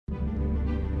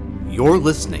You're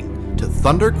listening to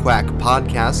Thunderquack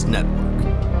Podcast Network.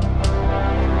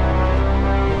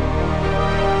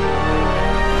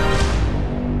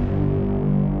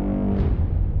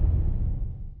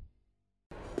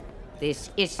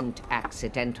 This isn't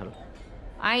accidental.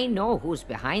 I know who's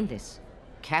behind this.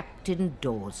 Captain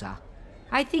Doza.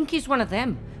 I think he's one of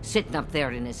them, sitting up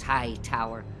there in his high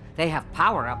tower. They have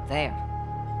power up there.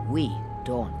 We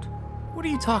don't. What are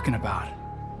you talking about?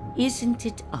 Isn't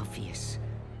it obvious?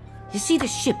 You see the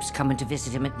ships coming to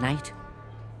visit him at night?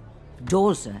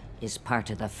 Doza is part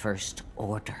of the First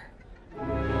Order.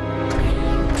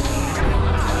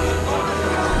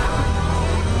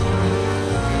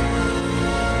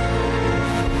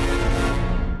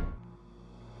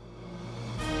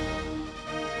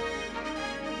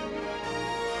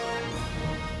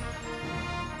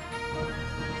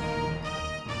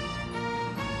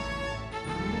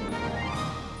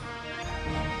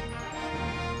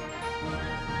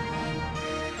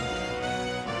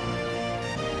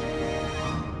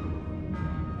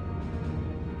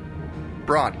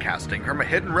 Broadcasting from a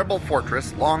hidden rebel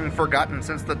fortress long forgotten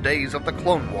since the days of the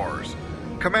Clone Wars,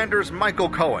 Commanders Michael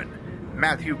Cohen,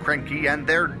 Matthew Krenke, and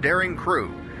their daring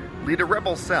crew lead a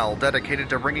rebel cell dedicated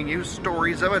to bringing you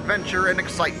stories of adventure and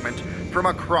excitement from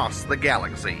across the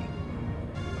galaxy.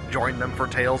 Join them for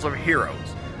tales of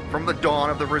heroes from the dawn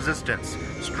of the Resistance,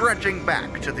 stretching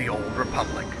back to the Old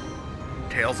Republic.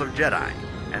 Tales of Jedi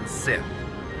and Sith,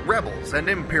 rebels and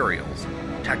Imperials,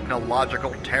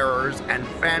 technological terrors, and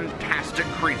fantastic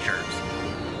creatures.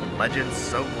 Legends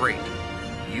so great,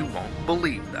 you won't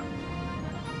believe them.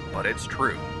 But it's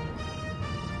true.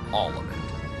 All of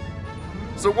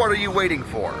it. So what are you waiting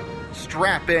for?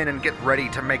 Strap in and get ready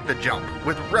to make the jump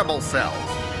with Rebel Cells,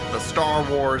 the Star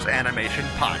Wars Animation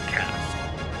Podcast.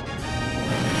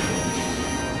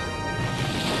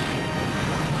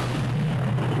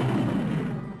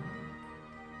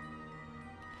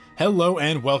 Hello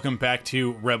and welcome back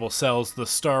to Rebel Cells, the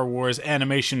Star Wars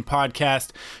Animation Podcast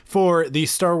for the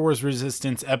Star Wars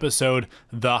Resistance episode,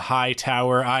 The High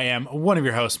Tower. I am one of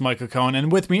your hosts, Michael Cohen,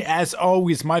 and with me, as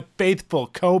always, my faithful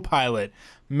co-pilot,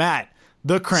 Matt,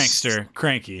 the Crankster,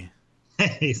 Cranky.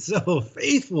 Hey, so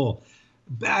faithful.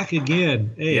 Back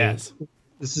again. Hey, yes.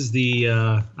 This is the,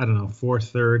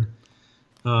 third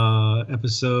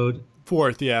episode.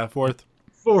 Fourth.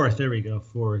 Fourth, there we go.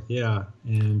 Fourth, yeah.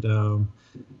 And,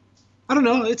 I don't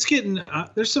know. It's getting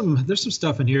there's some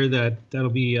stuff in here that'll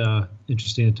be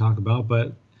interesting to talk about,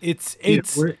 but it's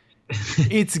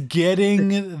it's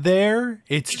getting there.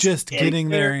 It's just getting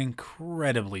there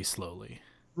incredibly slowly.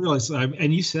 Really,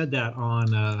 and you said that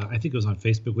on I think it was on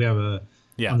Facebook. We have on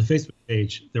the Facebook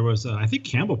page. There was I think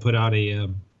Campbell put out a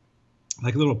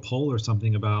like a little poll or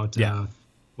something about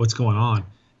what's going on,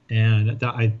 and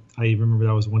that I remember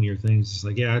that was one of your things. It's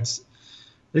like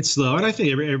it's slow, and I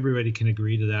think everybody can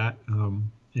agree to that,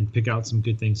 and pick out some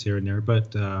good things here and there.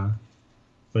 But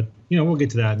we'll get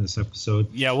to that in this episode.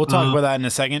 Yeah, we'll talk about that in a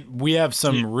second. We have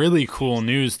some really cool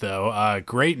news, though.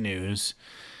 Great news,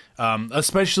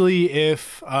 especially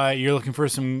if you're looking for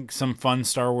some fun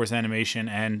Star Wars animation,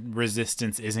 and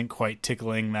Resistance isn't quite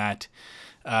tickling that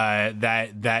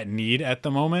need at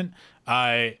the moment.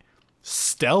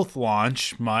 Stealth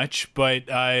launch much, but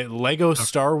Lego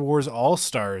Star Wars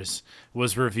All-Stars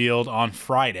was revealed on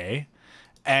Friday,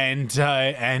 and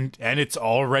it's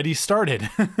already started.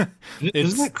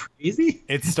 Isn't that crazy?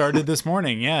 It started this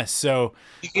morning, yeah. So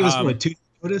it was what, 2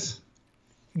 notice?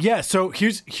 Yeah, so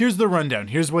here's the rundown.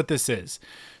 Here's what this is.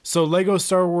 So Lego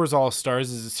Star Wars All-Stars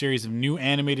is a series of new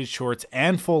animated shorts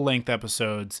and full-length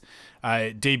episodes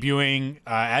debuting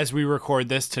as we record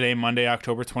this today, Monday,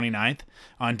 October 29th,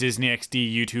 on Disney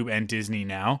XD, YouTube, and Disney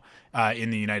Now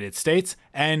in the United States,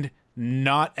 and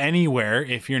not anywhere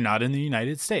if you're not in the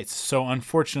United States. So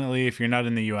unfortunately, if you're not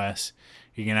in the US,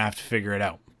 you're going to have to figure it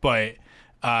out. But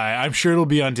I'm sure it'll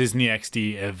be on Disney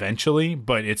XD eventually,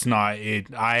 but it's not.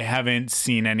 I haven't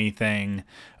seen anything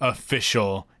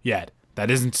official yet. That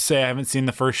isn't to say I haven't seen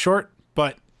the first short,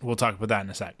 but we'll talk about that in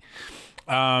a sec.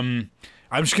 I'm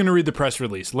just going to read the press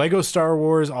release. Lego Star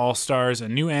Wars All-Stars, a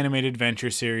new animated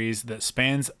adventure series that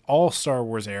spans all Star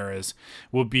Wars eras,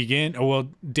 will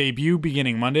debut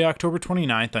beginning Monday, October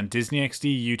 29th on Disney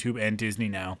XD, YouTube, and Disney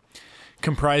Now.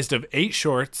 Comprised of 8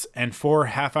 shorts and 4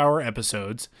 half-hour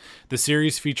episodes, the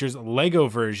series features Lego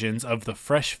versions of the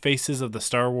fresh faces of the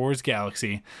Star Wars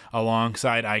galaxy,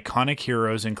 alongside iconic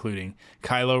heroes including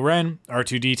Kylo Ren,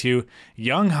 R2-D2,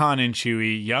 young Han and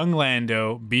Chewie, young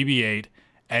Lando, BB-8,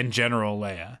 and General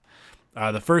Leia.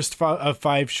 The first of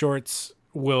 5 shorts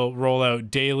will roll out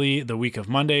daily the week of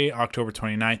Monday, October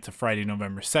 29th to Friday,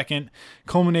 November 2nd,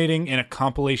 culminating in a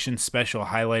compilation special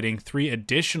highlighting 3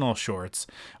 additional shorts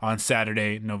on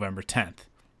Saturday, November 10th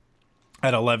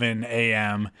at 11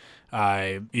 a.m.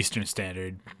 Eastern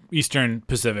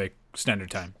Pacific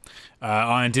Standard Time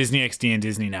on Disney XD and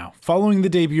Disney Now. Following the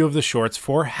debut of the shorts,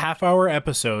 4 half-hour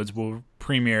episodes will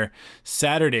premiere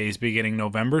Saturdays beginning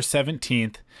November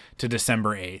 17th to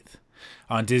December 8th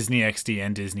on Disney XD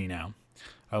and Disney Now.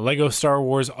 Lego Star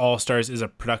Wars All-Stars is a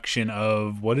production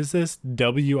of, what is this?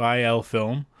 WIL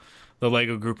Film, the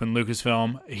Lego Group and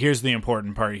Lucasfilm. Here's the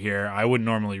important part here. I wouldn't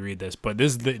normally read this, but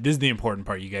this is the important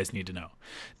part you guys need to know.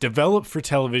 Developed for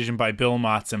television by Bill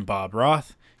Motz and Bob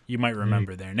Roth. You might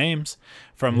remember their names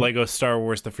from Lego Star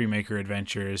Wars The Freemaker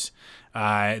Adventures.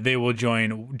 They will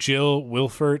join Jill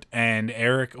Wilfert and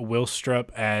Eric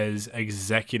Wilstrup as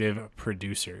executive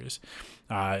producers.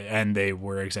 And they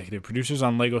were executive producers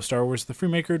on Lego Star Wars The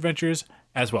Freemaker Adventures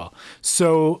as well.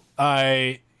 So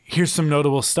here's some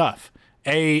notable stuff.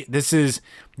 This is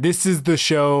the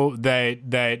show that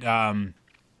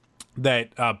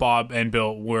Bob and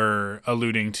Bill were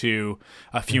alluding to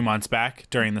a few months back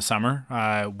during the summer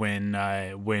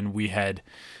when we had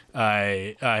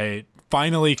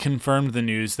finally confirmed the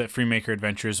news that Freemaker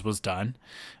Adventures was done.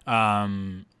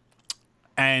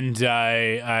 And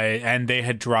they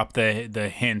had dropped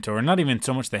the hint, or not even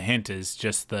so much the hint, is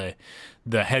just the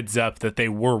heads up that they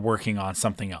were working on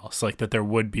something else, like that there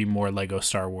would be more Lego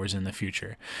Star Wars in the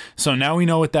future. So now we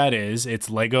know what that is. It's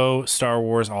Lego Star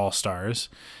Wars All-Stars.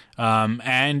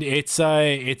 And it's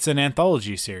an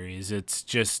anthology series. It's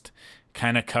just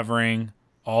kind of covering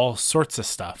all sorts of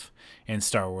stuff in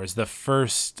Star Wars. The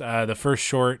first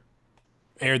short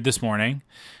aired this morning.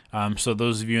 So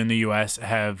those of you in the US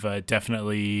have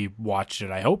definitely watched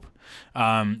it, I hope.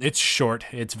 It's short.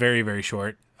 It's very, very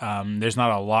short. There's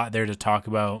not a lot there to talk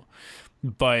about,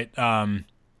 but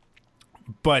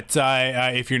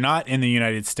if you're not in the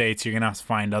United States, you're going to have to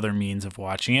find other means of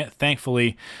watching it.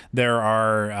 Thankfully, there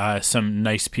are some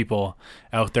nice people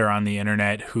out there on the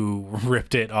internet who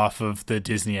ripped it off of the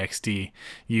Disney XD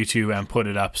YouTube and put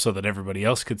it up so that everybody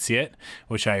else could see it,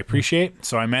 which I appreciate.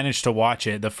 So I managed to watch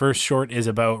it. The first short is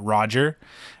about Roger,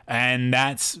 and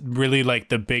that's really like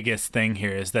the biggest thing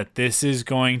here, is that this is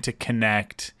going to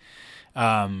connect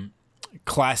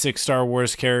classic Star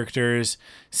Wars characters,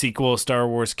 sequel Star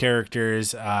Wars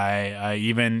characters,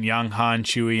 even young Han,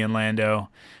 Chewie, and Lando,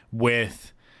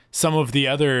 with some of the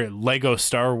other Lego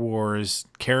Star Wars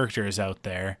characters out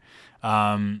there.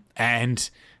 And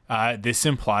this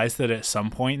implies that at some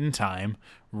point in time,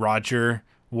 Roger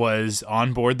was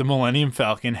on board the Millennium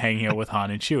Falcon hanging out with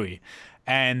Han and Chewie.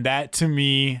 And that, to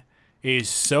me, is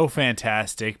so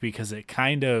fantastic, because it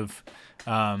kind of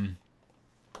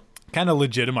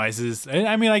legitimizes,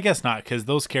 I mean, I guess not, because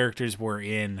those characters were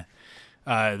in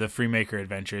the Freemaker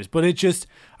Adventures, but it just,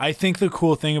 I think the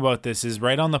cool thing about this is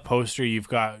right on the poster, you've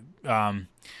got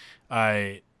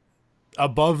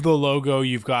above the logo,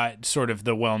 you've got sort of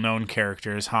the well-known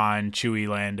characters, Han, Chewie,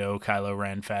 Lando, Kylo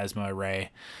Ren, Phasma,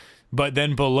 Rey, but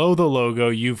then below the logo,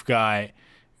 you've got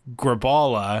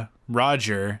Graballa,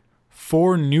 Roger,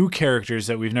 4 new characters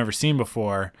that we've never seen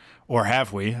before, or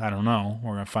have we? I don't know.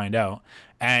 We're going to find out.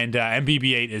 And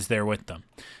BB-8 is there with them.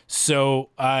 So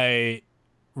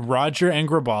Roger and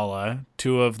Graballa,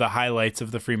 2 of the highlights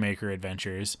of the Freemaker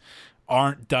Adventures,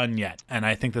 aren't done yet. And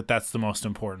I think that that's the most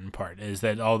important part, is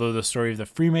that although the story of the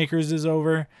Freemakers is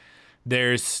over,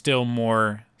 there's still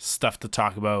more stuff to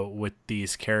talk about with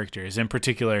these characters. In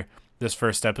particular, this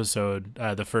first episode,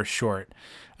 the first short,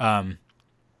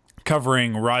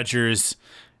 covering Roger's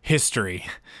history.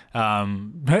 I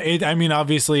mean,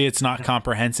 obviously it's not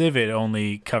comprehensive. It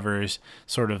only covers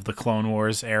sort of the Clone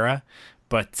Wars era,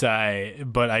 but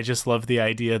I just love the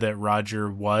idea that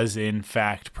Roger was in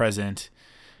fact present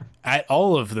at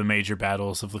all of the major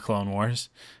battles of the Clone Wars.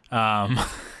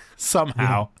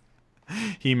 Somehow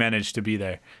he managed to be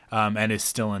there, and is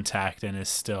still intact and is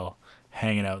still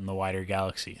hanging out in the wider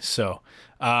galaxy. So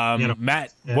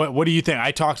Matt, what do you think?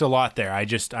 I talked a lot there. I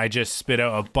just spit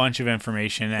out a bunch of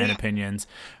information and opinions.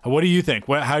 What do you think?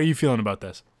 How are you feeling about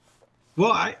this?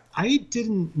 Well, I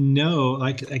didn't know,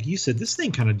 like you said, this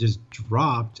thing kind of just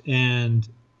dropped, and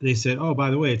they said, oh, by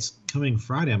the way, it's coming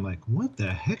Friday. I'm like, what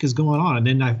the heck is going on? And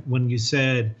then when it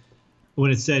said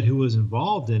who was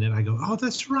involved in it, I go, oh,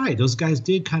 that's right. Those guys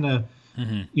did kind of,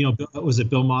 was it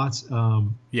Bill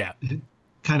Motz? Yeah.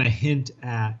 Kind of hint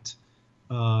at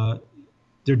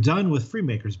they're done with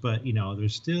Freemakers, but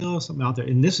there's still something out there.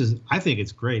 And I think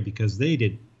it's great, because they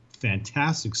did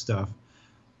fantastic stuff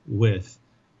with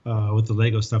the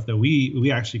Lego stuff that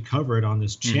we actually covered on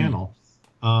this channel.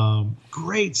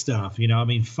 Great stuff, I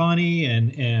mean, funny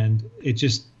and it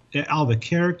just all the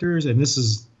characters, and this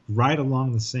is right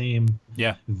along the same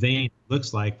vein.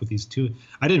 Looks like with these two.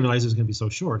 I didn't realize it was going to be so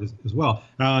short as well.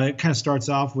 It kind of starts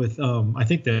off with I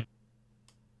think the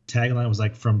tagline was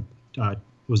like from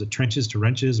was it trenches to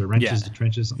wrenches or wrenches to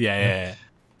trenches? Yeah.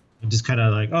 And just kind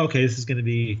of like, okay, this is going to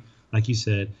be, like you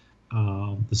said,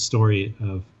 the story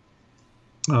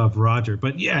of Roger.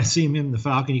 But yeah, I see him in the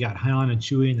Falcon. You got Han and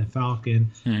Chewie in the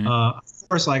Falcon. Mm-hmm. Of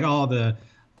course, like all the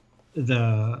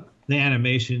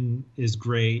animation is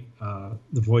great.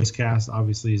 The voice cast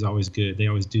obviously is always good. They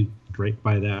always do great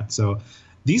by that. So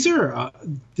these are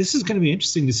this is going to be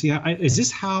interesting to see how. Is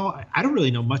this how? I don't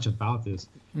really know much about this.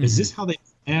 Mm-hmm. Is this how they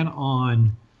plan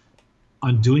on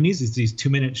doing these? Is these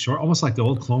 2-minute short, almost like the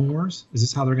old Clone Wars? Is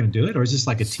this how they're going to do it, or is this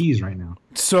like a tease right now?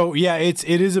 So yeah, it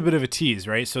is a bit of a tease,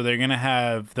 right? So they're going to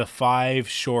have the 5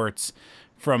 shorts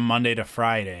from Monday to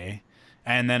Friday,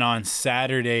 and then on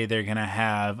Saturday they're going to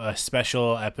have a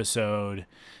special episode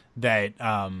that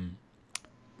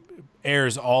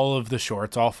airs all of the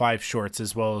shorts, all 5 shorts,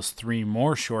 as well as 3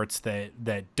 more shorts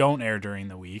that don't air during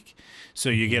the week. So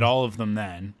you get all of them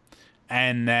then.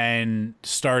 And then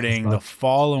starting the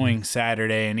following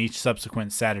Saturday and each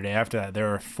subsequent Saturday after that,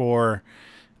 there are 4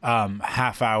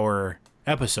 half-hour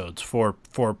episodes, 4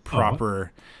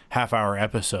 proper half-hour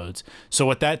episodes. So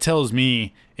what that tells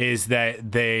me is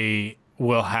that they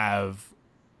will have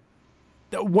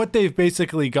what they've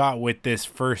basically got with this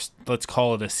first, let's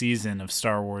call it a season of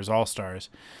Star Wars All-Stars,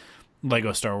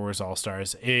 Lego Star Wars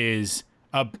All-Stars, is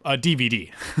a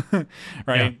DVD,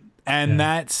 right? And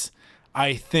that's,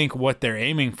 I think, what they're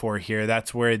aiming for here.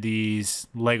 That's where these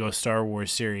Lego Star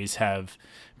Wars series have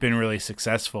been really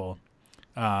successful.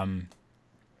 And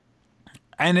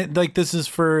it, like, this is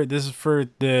for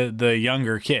the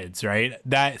younger kids, right?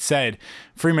 That said,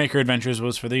 Freemaker Adventures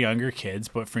was for the younger kids,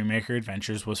 but Freemaker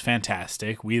Adventures was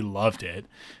fantastic. We loved it.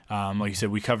 Like you said,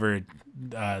 we covered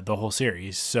the whole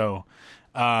series. So,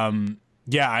 I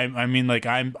mean, like,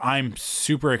 I'm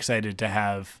super excited to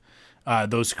have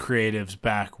those creatives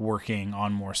back working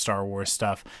on more Star Wars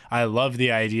stuff. I love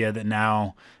the idea that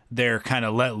now they're kind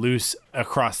of let loose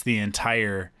across the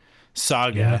entire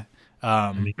saga.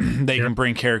 They can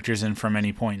bring characters in from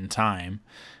any point in time.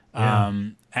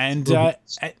 And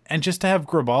just to have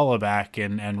Graballa back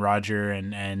and Roger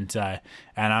and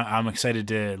I'm excited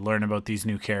to learn about these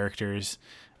new characters.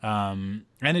 And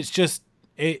it's just,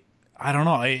 I don't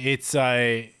know. It's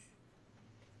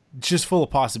just full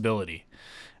of possibility.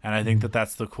 And I think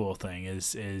that's the cool thing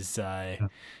is we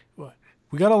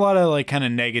got a lot of like kind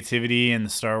of negativity in the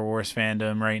Star Wars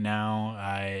fandom right now.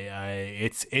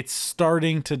 It's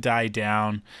starting to die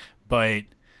down, but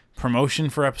promotion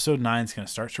for Episode 9 is going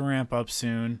to start to ramp up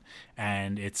soon,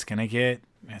 and it's gonna get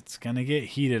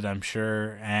heated, I'm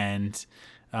sure. And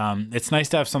it's nice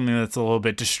to have something that's a little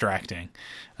bit distracting,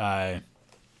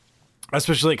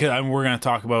 especially because we're going to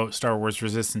talk about Star Wars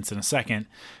Resistance in a second,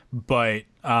 but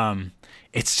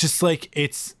it's just like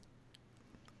it's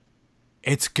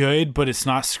good, but it's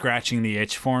not scratching the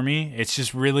itch for me. It's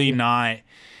just really not.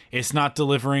 It's not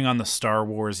delivering on the Star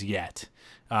Wars yet.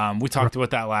 We talked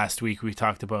about that last week. We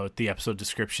talked about the episode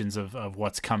descriptions of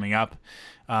what's coming up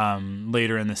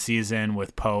later in the season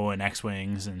with Poe and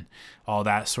X-Wings and all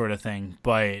that sort of thing.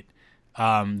 But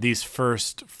these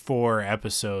first 4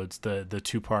 episodes, the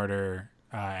 2-parter,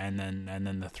 and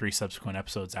then the 3 subsequent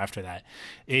episodes after that,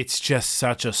 it's just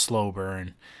such a slow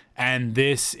burn. And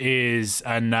this is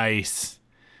a nice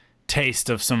taste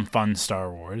of some fun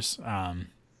Star Wars. And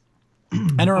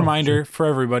a reminder for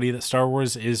everybody that Star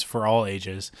Wars is for all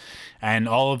ages. And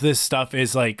all of this stuff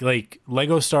is like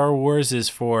Lego Star Wars is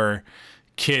for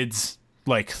kids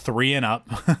like 3 and up,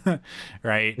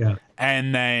 right? Yeah.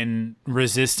 And then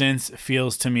Resistance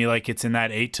feels to me like it's in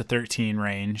that 8 to 13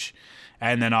 range.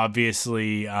 And then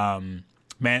obviously The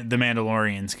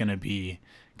Mandalorian's going to be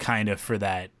kind of for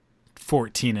that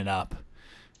 14 and up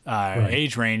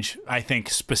age range. I think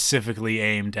specifically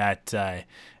aimed at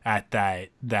that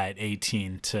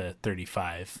 18 to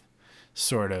 35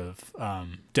 sort of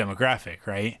demographic,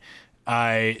 right?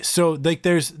 So like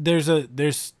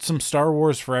there's some Star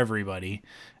Wars for everybody,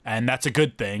 and that's a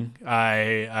good thing.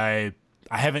 I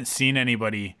haven't seen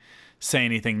anybody say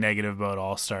anything negative about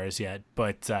All Stars yet,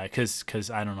 but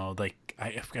because I don't know, like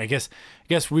I guess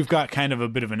we've got kind of a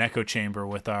bit of an echo chamber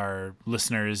with our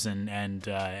listeners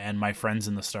and my friends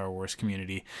in the Star Wars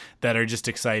community that are just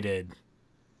excited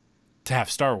to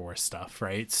have Star Wars stuff,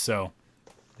 right? So,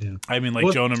 yeah. I mean,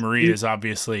 like Jonah Marie is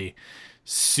obviously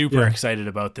super excited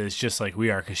about this, just like we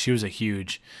are, because she was a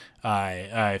huge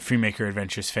Freemaker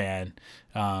Adventures fan.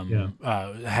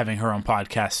 Having her own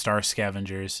podcast, Star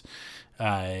Scavengers,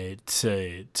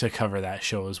 to cover that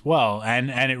show as well, and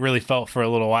it really felt for a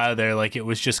little while there like it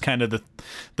was just kind of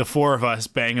the four of us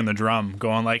banging the drum,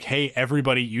 going like, "Hey,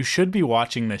 everybody, you should be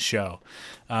watching this show."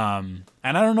 And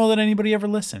I don't know that anybody ever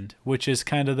listened, which is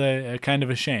kind of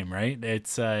a shame, right?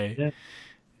 It's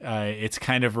it's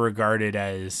kind of regarded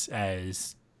as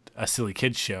a silly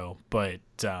kids show, but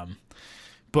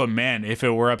man, if it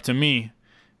were up to me,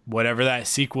 whatever that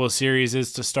sequel series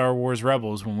is to Star Wars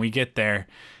Rebels, when we get there,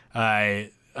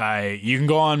 you can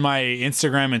go on my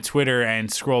Instagram and Twitter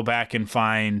and scroll back and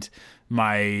find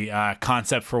my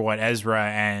concept for what Ezra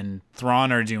and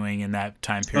Thrawn are doing in that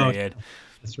time period. Oh,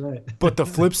 that's right. But the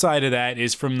flip side of that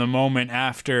is, from the moment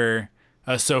after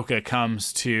Ahsoka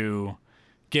comes to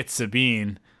get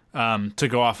Sabine to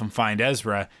go off and find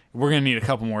Ezra, we're going to need a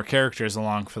couple more characters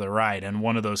along for the ride. And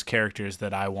one of those characters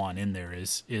that I want in there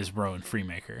is Rowan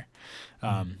Freemaker.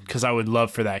 Because I would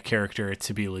love for that character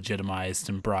to be legitimized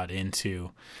and brought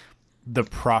into the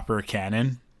proper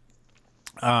canon.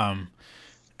 And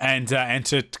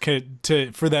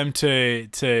to for them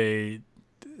to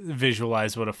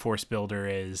visualize what a force builder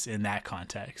is in that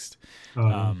context,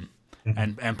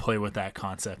 and play with that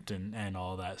concept and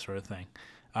all that sort of thing.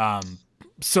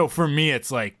 So for me,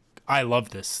 it's like, I love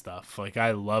this stuff. Like,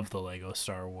 I love the Lego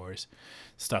Star Wars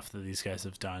stuff that these guys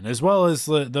have done, as well as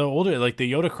the older, like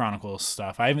the Yoda Chronicles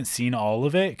stuff. I haven't seen all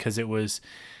of it because it was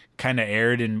kind of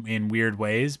aired in weird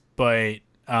ways, but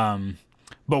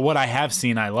what I have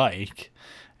seen, I like,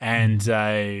 and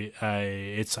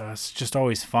it's just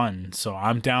always fun. So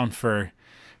I'm down for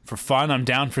fun. I'm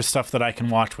down for stuff that I can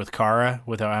watch with Cara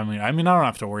without. I mean, I don't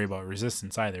have to worry about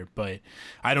Resistance either. But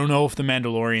I don't know if the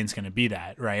Mandalorian's going to be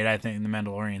that, right? I think the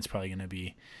Mandalorian's probably going to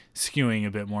be skewing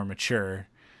a bit more mature,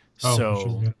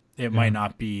 it might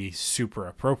not be super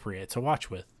appropriate to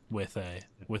watch with a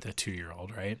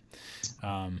 2-year-old, right?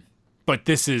 But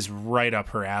this is right up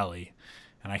her alley,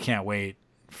 and I can't wait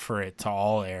for it to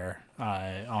all air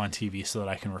on TV so that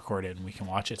I can record it and we can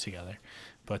watch it together.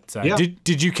 But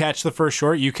did you catch the first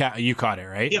short? You caught it,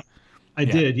 right? Yeah, I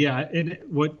did. Yeah, and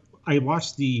I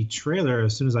watched the trailer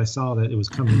as soon as I saw that it was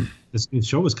coming. This new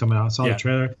show was coming out. I saw the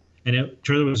trailer, and the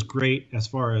trailer was great as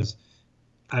far as,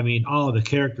 I mean, all of the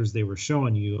characters they were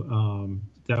showing you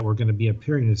that were going to be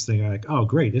appearing in this thing. I'm like, oh,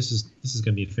 great! This is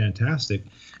going to be fantastic.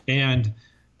 And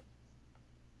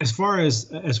as far as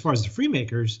the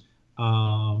Freemakers,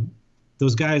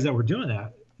 those guys that were doing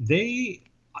that, they,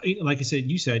 like I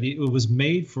said, you said it was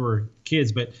made for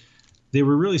kids, but they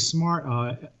were really smart.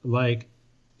 Like,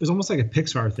 it was almost like a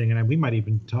Pixar thing, and we might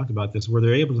even talk about this, where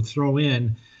they're able to throw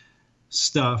in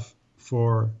stuff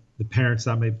for the parents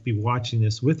that might be watching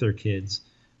this with their kids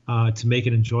to make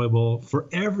it enjoyable for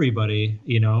everybody,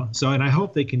 So, and I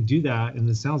hope they can do that, and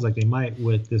it sounds like they might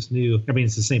with this new. I mean,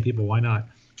 it's the same people. Why not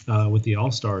with the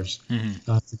All Stars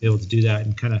to be able to do that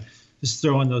and kind of just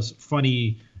throw in those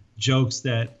funny jokes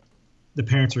that the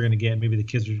parents are going to get. Maybe the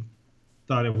kids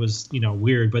thought it was,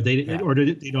 weird, but they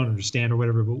don't understand or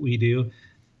whatever. But we do.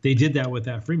 They did that with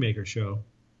that Freemaker show,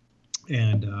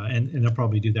 and they'll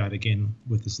probably do that again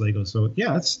with this Lego. So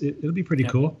yeah, it'll be pretty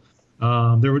cool.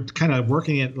 They were kind of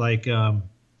working it like, I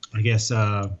guess,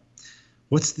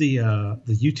 what's the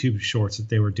YouTube shorts that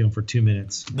they were doing for 2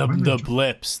 minutes? The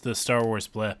blips, the Star Wars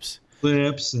blips.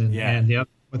 Blips and the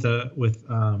other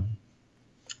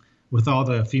with all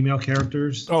the female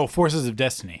characters. Oh, Forces of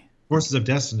Destiny. Forces of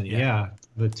Destiny, yeah.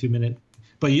 The 2 minute.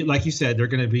 But like you said, they're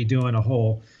going to be doing a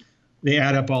whole. They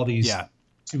add up all these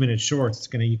 2 minute shorts. It's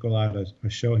going to equal out a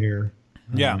show here.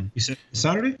 You said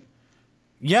Saturday?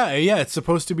 Yeah. It's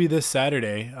supposed to be this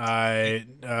Saturday.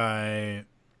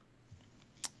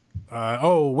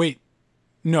 Oh wait,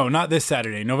 no, not this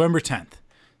Saturday. November 10th.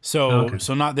 So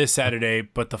not this Saturday,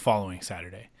 but the following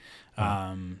Saturday.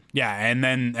 And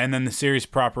then the series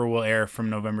proper will air from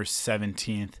November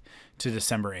 17th to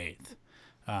December 8th,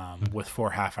 with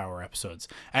 4 half-hour episodes.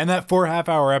 And that 4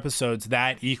 half-hour episodes,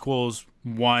 that equals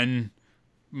one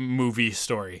movie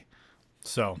story.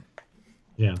 So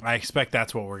I expect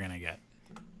that's what we're gonna get.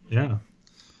 Yeah.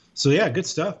 So yeah, good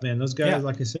stuff, man. Those guys,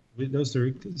 like I said, those are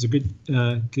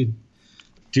a good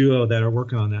duo that are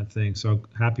working on that thing. So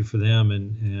happy for them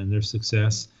and their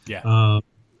success. Yeah.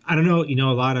 I don't know,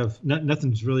 a lot of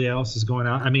nothing's really else is going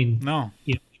on. I mean, no,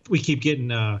 we keep getting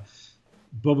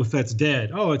Boba Fett's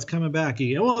dead. Oh, it's coming back.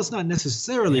 Well, it's not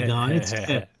necessarily gone. It's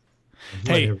dead.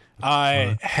 Hey,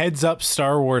 heads up,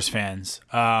 Star Wars fans.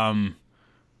 Who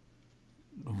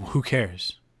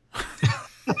cares?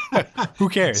 Who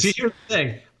cares? See, here's the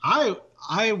thing.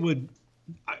 I would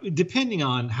depending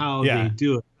on how they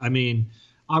do it. I mean,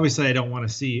 obviously, I don't want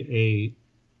to see a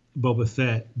Boba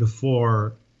Fett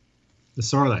before the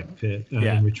Sarlacc pit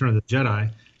in Return of the Jedi,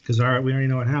 because we already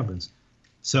know what happens.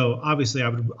 So obviously,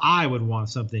 I would want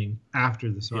something after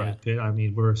the Sarlacc pit. I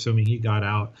mean, we're assuming he got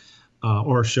out,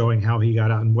 or showing how he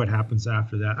got out and what happens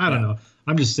after that. I don't know.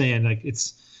 I'm just saying, like,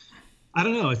 I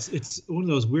don't know. It's one of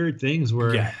those weird things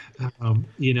where,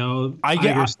 you know, I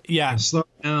get slow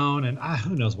down, and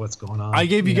who knows what's going on. I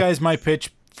gave you guys my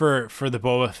pitch for the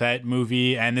Boba Fett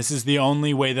movie, and this is the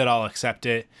only way that I'll accept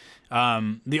it.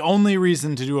 The only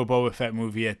reason to do a Boba Fett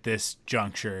movie at this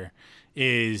juncture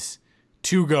is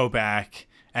to go back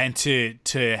and to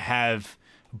have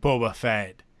Boba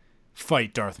Fett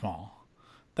fight Darth Maul.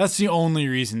 That's the only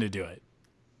reason to do it.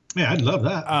 Yeah, I'd love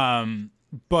that.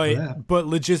 But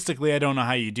logistically, I don't know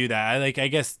how you do that. I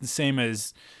guess the same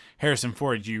as Harrison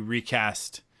Ford, you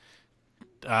recast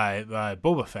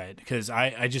Boba Fett, because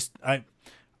I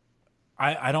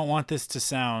don't want this to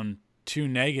sound too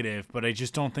negative, but I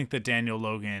just don't think that Daniel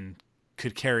Logan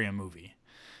could carry a movie.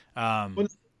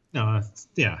 That's not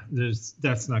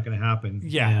going to happen.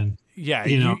 Yeah, and,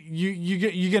 you know,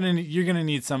 you're gonna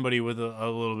need somebody with a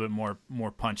little bit more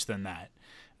punch than that.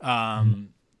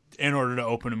 In order to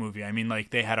open a movie. I mean, like,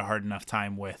 they had a hard enough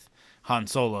time with Han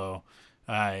Solo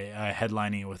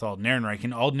headlining it with Alden Ehrenreich,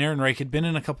 and Alden Ehrenreich had been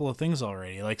in a couple of things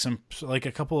already, like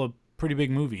a couple of pretty big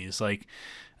movies, like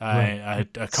a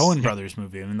Coen Brothers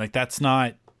movie. I mean, like, that's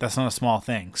not a small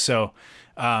thing. So,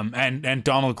 and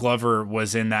Donald Glover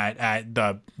was in that at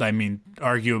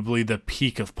arguably the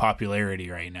peak of popularity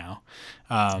right now,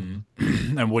 and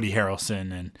Woody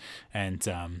Harrelson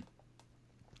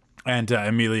and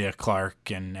Emilia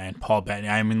Clarke and Paul Bettany.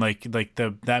 I mean,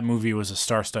 that movie was a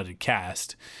star-studded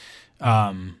cast.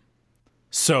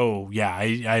 So yeah,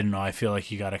 I don't know. I feel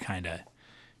like you got to kind of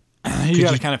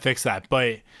fix that,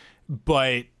 but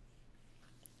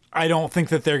I don't think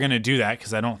that they're going to do that,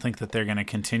 because I don't think that they're going to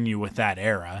continue with that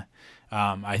era.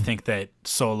 I think that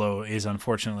Solo is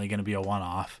unfortunately going to be a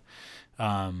one-off.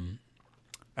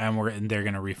 And they're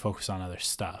going to refocus on other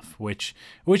stuff, which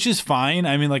is fine.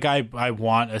 I mean, like, I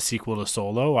want a sequel to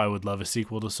Solo. I would love a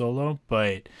sequel to Solo,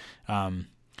 but I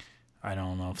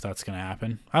don't know if that's going to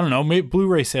happen. I don't know. Maybe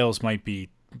Blu-ray sales might be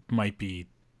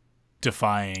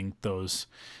defying those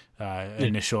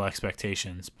initial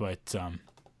expectations, but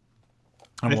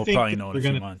and we'll probably know in a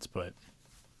few months. But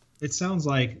it sounds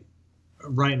like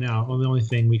right now, the only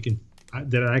thing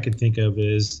that I can think of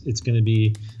is it's going to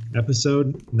be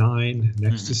episode 9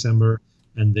 next December,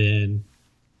 and then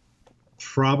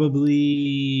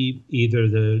probably either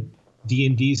the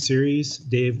D&D series,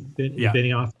 Dave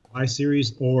Benioff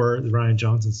series, or the Rian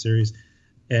Johnson series,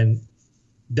 and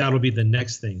that'll be the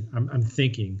next thing. I'm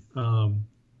thinking,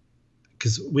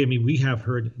 because we have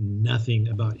heard nothing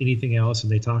about anything else,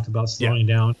 and they talked about slowing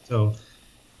down. So,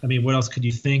 I mean, what else could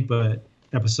you think but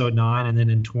episode 9, and then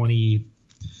in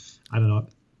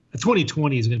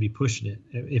 2020 is going to be pushing it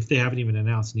if they haven't even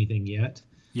announced anything yet.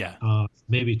 Yeah.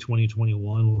 Maybe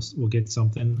 2021 we'll get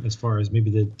something as far as maybe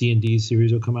the D&D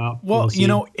series will come out. Well, you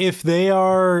know, if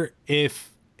they're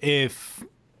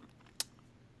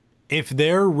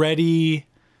ready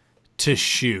to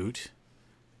shoot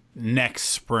next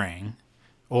spring,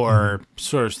 or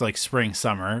sort of like spring,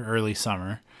 summer, early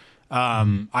summer,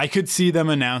 I could see them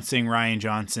announcing Rian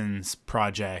Johnson's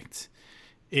project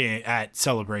at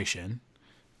Celebration,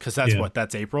 because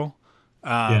that's April.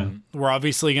 We're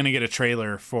obviously going to get a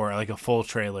trailer for, like, a full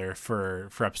trailer for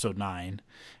episode 9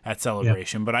 at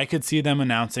Celebration, but I could see them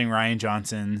announcing Rian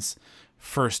Johnson's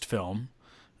first film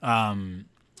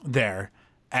there,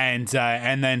 and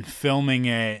then filming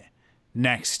it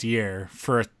next year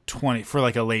for a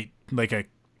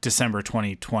December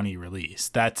 2020 release.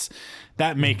 That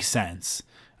makes sense.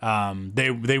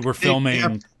 They were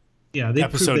filming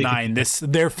episode 9.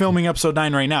 They're filming episode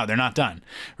 9 right now. They're not done,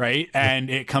 right?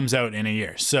 And it comes out in a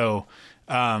year. So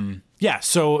so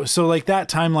like, that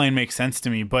timeline makes sense to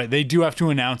me, but they do have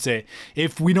to announce it.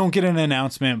 If we don't get an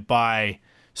announcement by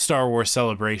Star Wars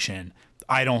Celebration,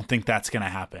 I don't think that's going to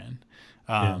happen,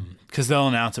 because they'll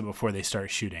announce it before they start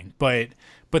shooting. But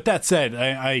that said,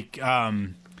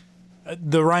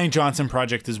 the Rian Johnson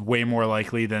project is way more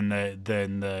likely than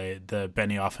the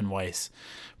Benioff and Weiss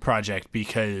project,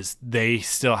 because they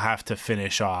still have to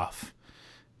finish off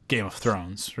Game of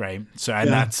Thrones, right? So, and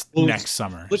that's next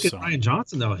summer. Look at Rian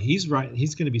Johnson, though. He's right.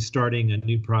 He's going to be starting a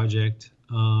new project.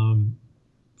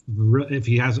 If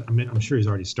he has, I mean, I'm sure he's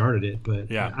already started it,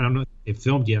 but I don't know if they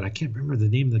filmed yet. I can't remember the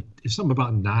name. It's something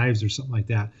about knives or something like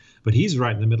that. But he's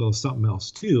right in the middle of something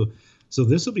else too. So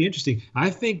this will be interesting.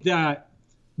 I think that,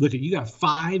 look, you got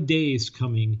 5 days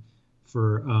coming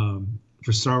for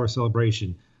Star Wars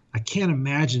Celebration. I can't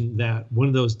imagine that one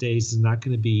of those days is not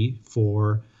going to be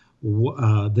for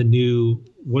the new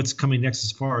what's coming next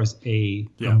as far as a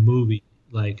movie.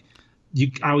 Like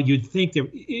you'd think that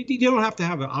you don't have to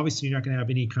have obviously you're not going to have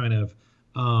any kind of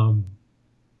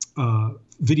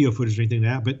video footage or anything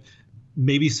like that, but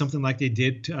maybe something like they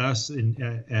did to us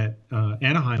at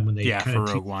Anaheim when they kind of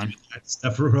Rogue One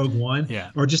stuff for Rogue One,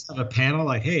 or just have a panel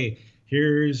like, hey,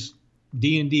 here's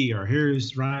D&D, or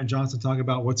here's Rian Johnson talking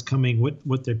about what's coming,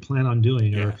 what they plan on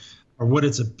doing, or what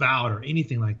it's about, or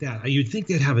anything like that. You'd think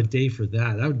they'd have a day for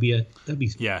that. That'd be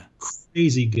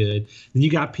crazy good. Then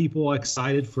you got people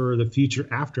excited for the future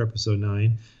after Episode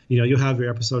 9. You'll have your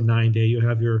Episode 9 day, you'll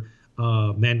have your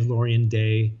Mandalorian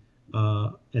day,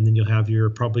 and then you'll have your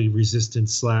probably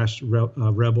Resistance /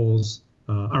 Rebels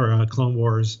or Clone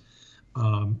Wars,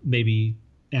 maybe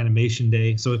Animation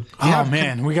Day. So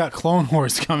we got Clone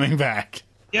Wars coming back.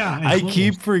 Yeah, I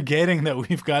keep forgetting that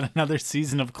we've got another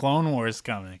season of Clone Wars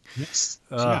coming.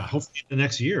 Hopefully the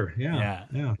next year. Yeah.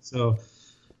 So,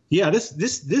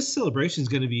 this celebration is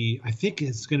going to be. I think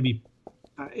it's going to be.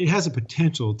 It has a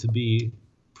potential to be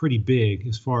pretty big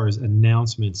as far as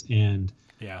announcements and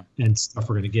stuff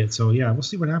we're going to get. So we'll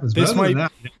see what happens.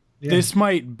 This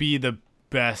might be the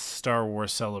best Star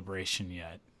Wars celebration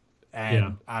yet.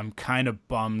 And I'm kind of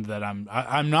bummed that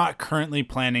I'm not currently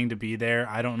planning to be there.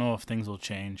 I don't know if things will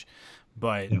change,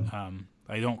 but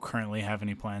I don't currently have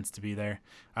any plans to be there.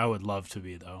 I would love to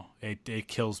be, though. It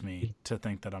kills me to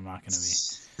think that I'm not going to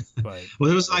be. But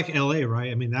well, it was like LA, right?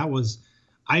 I mean,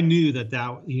 I knew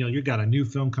that you got a new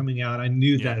film coming out. I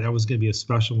knew that was going to be a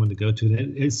special one to go to.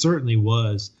 It certainly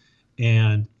was,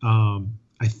 and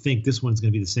I think this one's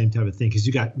going to be the same type of thing because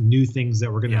you got new things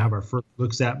that we're going to have our first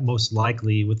looks at, most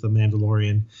likely with The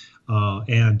Mandalorian,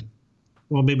 and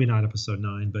maybe not Episode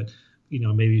 9, but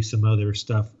maybe some other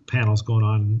stuff, panels going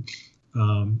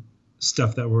on,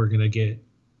 stuff that we're going to get,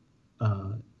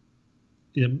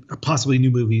 possibly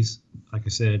new movies, like I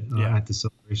said, at the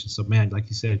celebration. So man, like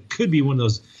you said, could be one of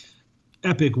those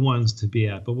epic ones to be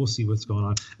at, but we'll see what's going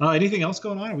on. Anything else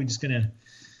going on? Are we just going to?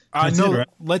 No, right?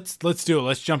 Let's do it.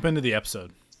 Let's jump into the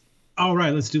episode. All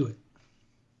right, let's do it.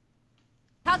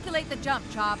 Calculate the jump,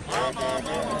 Chop.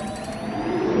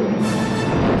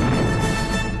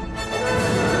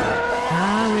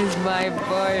 How is my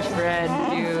boyfriend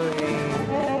doing?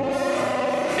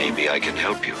 Maybe I can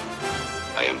help you.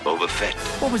 I am Boba Fett.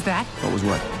 What was that? What was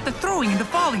what? The throwing and the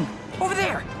falling. Over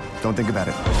there. Don't think about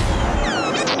it.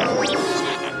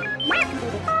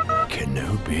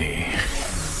 Kenobi.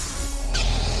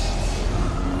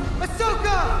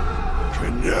 Ahsoka!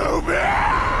 Kenobi!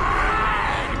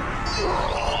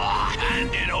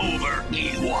 Hand it over,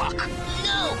 Ewok.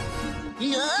 No!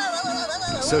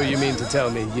 So you mean to tell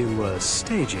me you were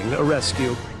staging a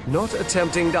rescue, not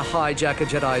attempting to hijack a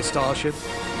Jedi starship?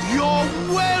 You're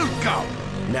welcome!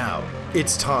 Now,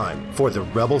 it's time for the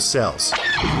Rebel Cells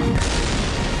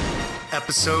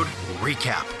episode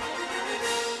recap.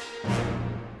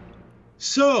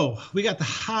 So we got The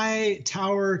High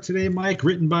Tower today, Mike,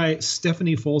 written by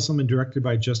Stephanie Folsom and directed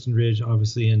by Justin Ridge,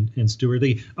 obviously, and Stuart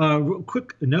Lee. Real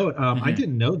quick note, I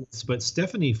didn't know this, but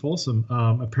Stephanie Folsom,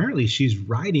 apparently she's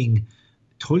writing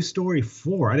Toy Story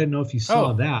 4. I didn't know if you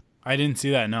saw that. I didn't see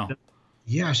that, no.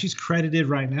 Yeah, she's credited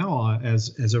right now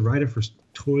as a writer for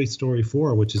Toy Story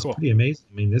 4, which is pretty amazing.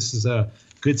 I mean, this is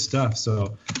good stuff.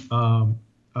 So,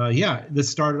 let's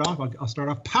start it off. I'll start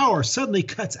off. Power suddenly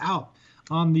cuts out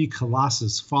on the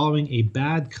Colossus following a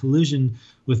bad collision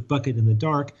with Bucket in the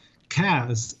dark.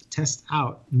 Kaz tests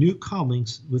out new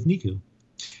comlinks with Niku.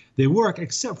 They work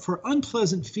except for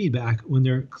unpleasant feedback when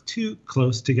they're too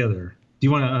close together. Do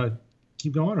you want to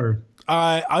keep going, or?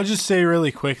 I'll just say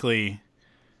really quickly.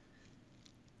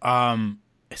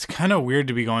 It's kind of weird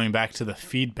to be going back to the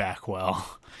feedback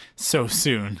well so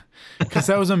soon, because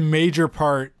that was a major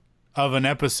part of an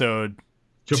episode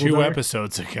two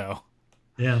episodes ago.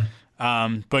 Yeah.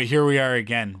 But here we are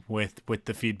again with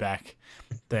the feedback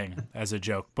thing as a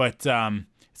joke. But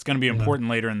it's going to be important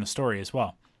later in the story as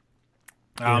well.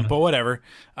 But whatever.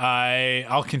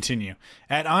 I'll continue.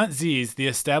 At Aunt Z's, the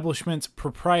establishment's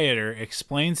proprietor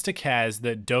explains to Kaz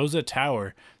that Doza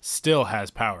Tower still has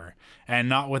power, and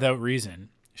not without reason.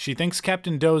 She thinks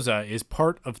Captain Doza is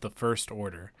part of the First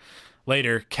Order.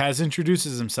 Later, Kaz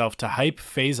introduces himself to Hype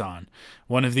Phazon,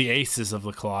 one of the aces of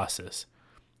the Colossus.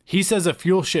 He says a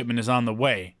fuel shipment is on the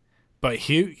way, but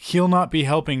he'll not be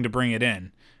helping to bring it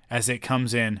in, as it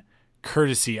comes in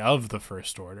courtesy of the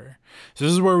First Order. So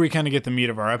this is where we kind of get the meat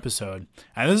of our episode.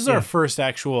 And this is our first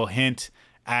actual hint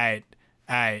at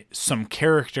some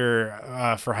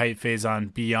character for Hype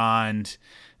Phazon beyond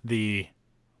the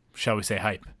shall we say,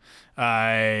 hype.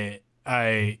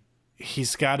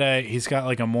 He's got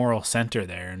like a moral center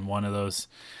there, and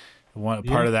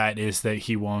part of that is that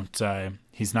he won't.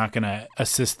 He's not going to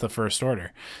assist the First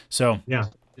Order. So yeah,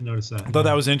 didn't notice that. I thought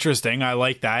that was interesting. I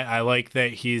like that. I like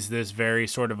that he's this very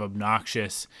sort of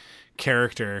obnoxious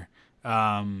character,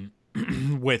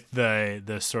 with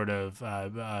the sort of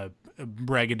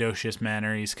braggadocious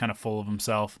manner. He's kind of full of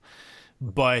himself,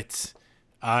 but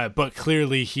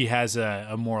clearly he has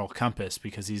a moral compass,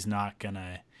 because he's not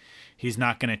gonna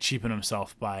cheapen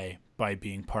himself by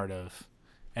being part of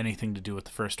anything to do with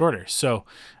the First Order. So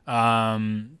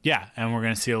and we're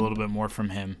gonna see a little bit more from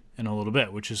him in a little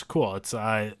bit, which is cool. It's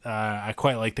I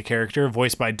quite like the character,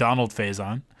 voiced by Donald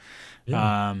Faison, who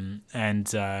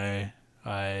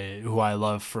I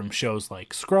love from shows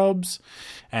like Scrubs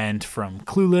and from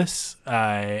Clueless,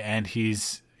 and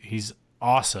he's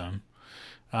awesome,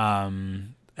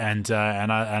 and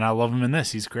I love him in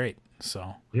this. He's great.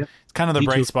 So it's kind of the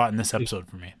bright spot in this episode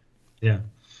for me. Yeah.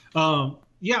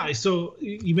 So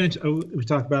you mentioned, we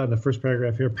talked about in the first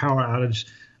paragraph here, power outage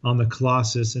on the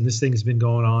Colossus, and this thing has been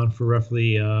going on for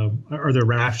roughly, or they're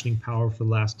rationing power for the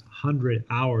last 100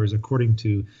 hours, according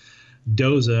to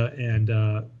Doza.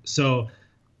 And so,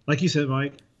 like you said,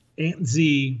 Mike, Aunt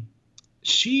Z,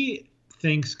 she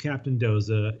thinks Captain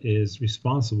Doza is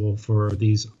responsible for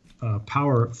these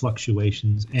power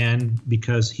fluctuations, and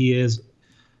because he is,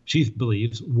 she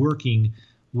believes, working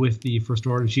with the First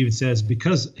Order. She even says,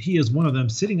 because he is one of them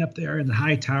sitting up there in the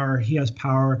high tower, he has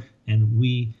power and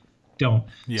we don't.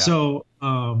 Yeah. So,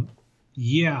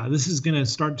 this is going to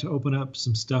start to open up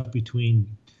some stuff between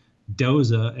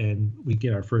Doza, and we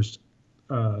get our first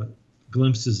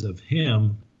glimpses of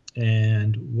him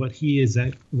and what he is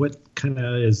at, what kind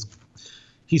of is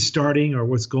he's starting, or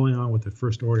what's going on with the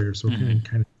First Order. So we're going to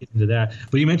kind of get into that.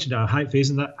 But you mentioned hype phase,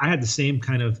 and I had the same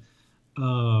kind of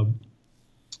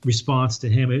response to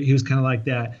him. He was kind of like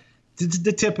that,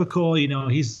 the typical, he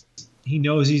knows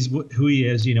he's who he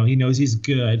is. He knows he's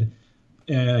good.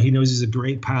 He knows he's a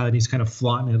great pilot. He's kind of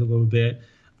flaunting it a little bit.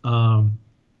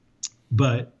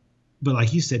 But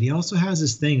like you said, he also has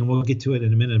this thing, and we'll get to it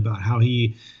in a minute, about how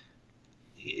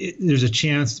there's a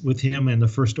chance with him and the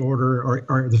First Order,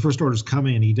 or the First Order's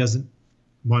coming, and he doesn't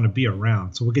want to be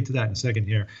around. So we'll get to that in a second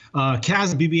here.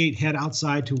 Kaz and BB-8 head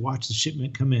outside to watch the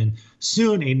shipment come in.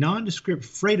 Soon, a nondescript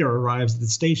freighter arrives at the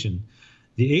station.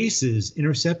 The Aces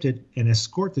intercept it and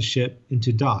escort the ship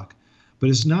into dock. But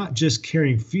it's not just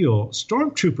carrying fuel.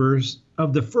 Stormtroopers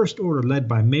of the First Order, led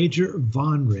by Major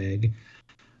Von Reg,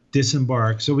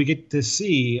 disembark. So we get to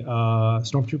see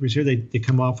stormtroopers here. They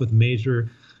come off with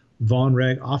Major Von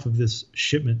Reg off of this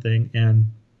shipment thing, and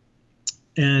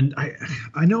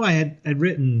I know I had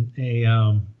written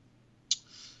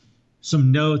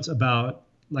some notes about,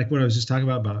 like, what I was just talking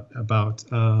about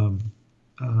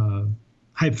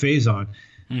Hype Phazon.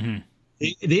 Mm-hmm.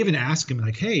 They even ask him,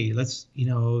 like, hey, let's,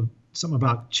 something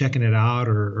about checking it out,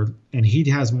 and he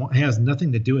has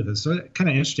nothing to do with it. So kind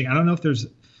of interesting. I don't know if there's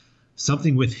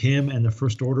something with him and the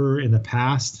First Order in the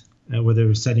past, whether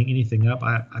they're setting anything up.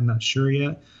 I'm not sure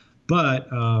yet.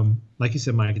 But like you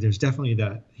said, Mike, there's definitely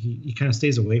that he kind of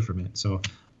stays away from it. So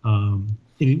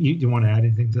you want to add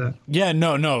anything to that? Yeah,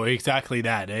 no, exactly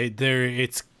that.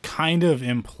 It's kind of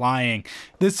implying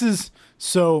this is,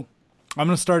 so I'm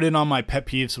going to start in on my pet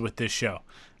peeves with this show.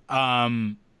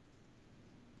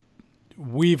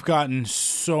 We've gotten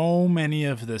so many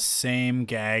of the same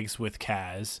gags with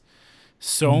Kaz.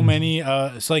 So many,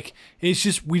 it's like, we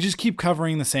just keep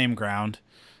covering the same ground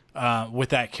with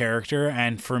that character.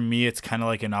 And for me, it's kind of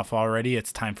like enough already.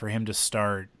 It's time for him to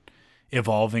start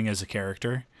evolving as a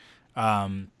character.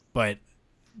 But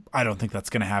I don't think that's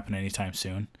going to happen anytime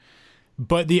soon.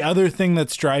 But the other thing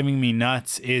that's driving me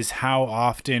nuts is how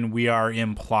often we are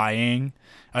implying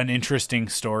an interesting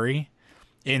story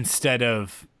instead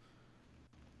of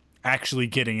actually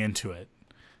getting into it.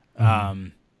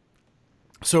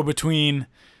 So between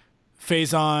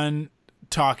Phazon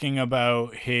talking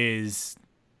about his,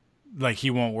 like,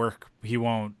 he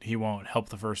won't help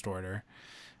the First Order.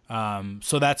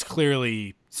 So that's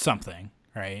clearly something,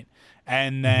 right?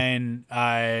 And then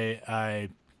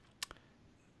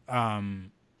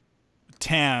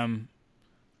Tam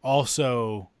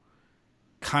also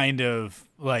kind of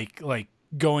like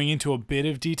going into a bit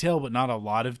of detail, but not a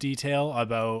lot of detail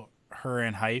about her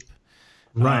and Hype.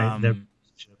 Right.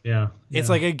 Yeah. It's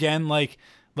like, again, like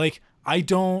I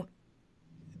don't,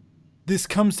 this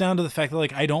comes down to the fact that,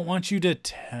 like, I don't want you to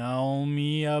tell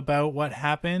me about what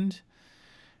happened,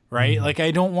 right? Mm-hmm. Like,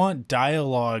 I don't want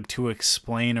dialogue to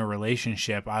explain a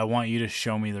relationship. I want you to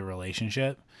show me the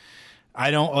relationship.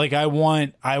 I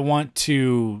want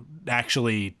to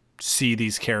actually see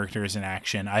these characters in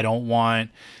action. I don't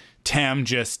want Tam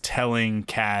just telling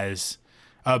Kaz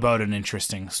about an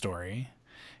interesting story.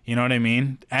 You know what I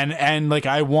mean? And like,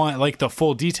 I want like the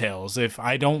full details. If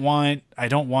I don't want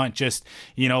just,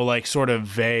 you know, like sort of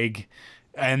vague,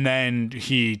 and then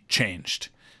he changed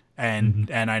and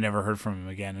I never heard from him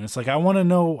again. And it's like, I want to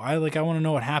know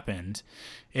what happened.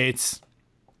 It's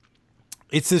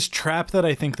this trap that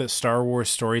I think that Star Wars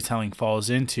storytelling falls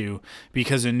into,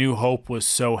 because A New Hope was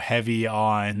so heavy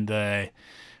on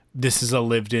this is a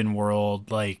lived-in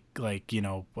world, like you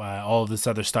know, all of this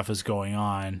other stuff is going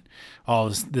on, all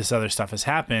of this other stuff has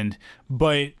happened,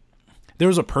 but there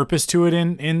was a purpose to it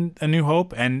in A New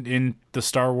Hope and in the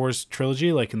Star Wars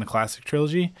trilogy, like in the classic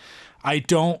trilogy. I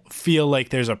don't feel like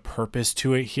there's a purpose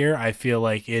to it here. I feel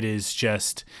like it is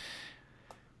just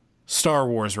Star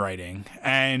Wars writing,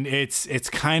 and it's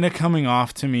kind of coming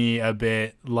off to me a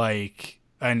bit like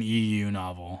an EU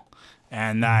novel,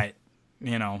 and that,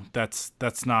 you know, that's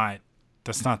not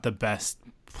the best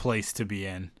place to be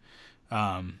in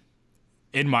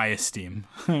my esteem,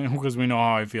 because we know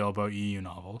how I feel about EU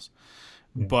novels.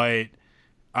 Yeah. But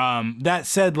that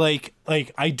said, like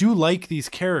I do like these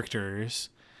characters.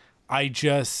 I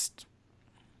just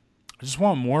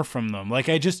want more from them. Like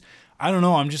I don't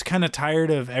know. I'm just kind of tired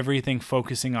of everything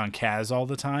focusing on Kaz all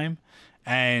the time,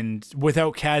 and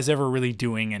without Kaz ever really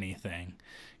doing anything,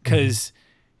 because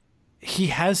he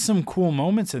has some cool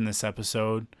moments in this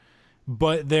episode,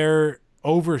 but they're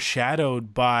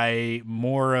overshadowed by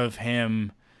more of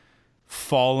him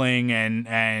falling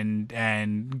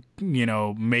and you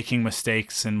know, making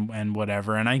mistakes and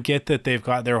whatever. And I get that they've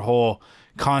got their whole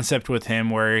concept with him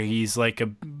where he's like a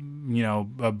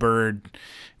bird.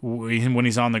 When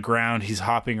he's on the ground, he's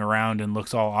hopping around and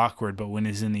looks all awkward, but when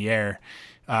he's in the air,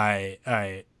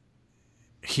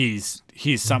 he's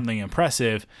something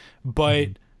impressive. But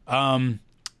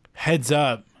heads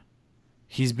up,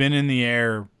 he's been in the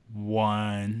air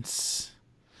once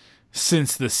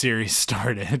since the series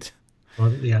started.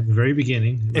 Well, yeah, at the very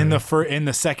beginning, right. in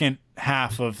the second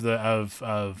half of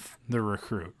the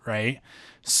Recruit, right?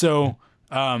 So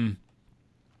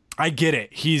I get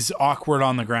it. He's awkward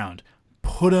on the ground.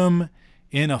 Put him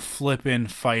in a flippin'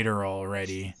 fighter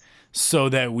already, so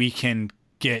that we can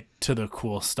get to the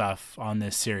cool stuff on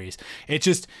this series. It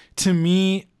just, to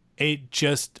me,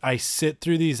 I sit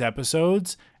through these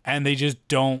episodes and they just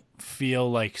don't feel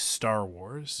like Star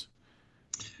Wars.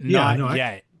 Not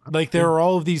yet. Like, there are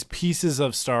all of these pieces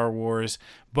of Star Wars,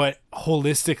 but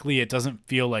holistically it doesn't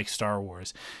feel like Star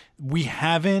Wars. We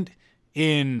haven't,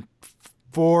 in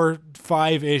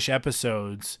 4-5-ish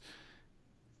episodes,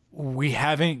 we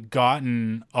haven't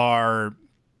gotten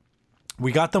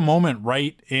we got the moment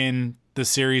right in the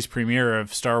series premiere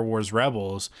of Star Wars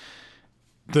Rebels,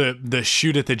 the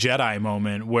shoot at the Jedi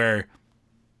moment, where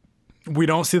we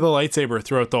don't see the lightsaber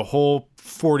throughout the whole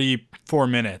 44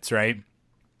 minutes, right?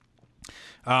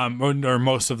 Or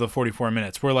most of the 44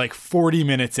 minutes. We're like 40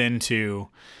 minutes into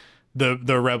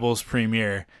the Rebels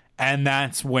premiere, and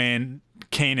that's when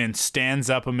Kanan stands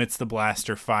up amidst the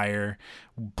blaster fire,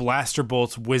 blaster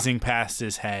bolts whizzing past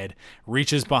his head,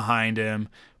 reaches behind him,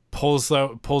 pulls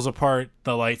apart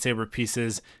the lightsaber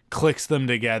pieces, clicks them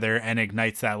together, and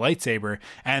ignites that lightsaber.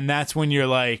 And that's when you're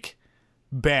like,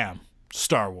 bam,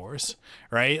 Star Wars,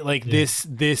 right? Like, yeah.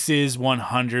 This is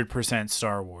 100%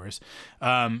 Star Wars.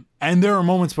 And there are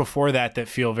moments before that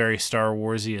feel very Star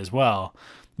Warsy as well.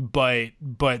 But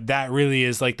that really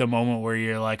is like the moment where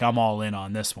you're like, I'm all in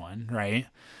on this one, right?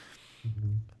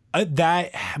 Mm-hmm.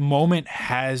 That moment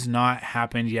has not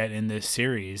happened yet in this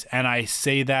series. And I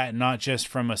say that not just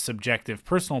from a subjective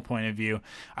personal point of view.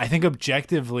 I think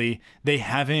objectively, they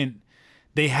haven't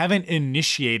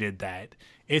initiated that.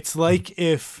 It's like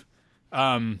if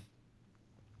in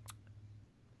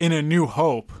A New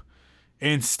Hope,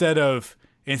 instead of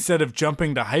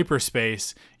jumping to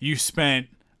hyperspace, you spent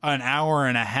an hour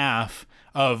and a half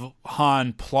of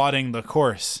Han plotting the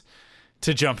course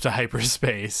to jump to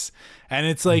hyperspace. And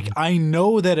it's like, I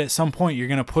know that at some point you're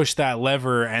going to push that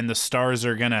lever and the stars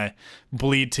are going to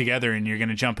bleed together and you're going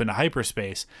to jump into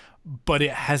hyperspace, but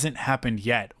it hasn't happened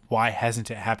yet. Why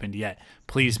hasn't it happened yet?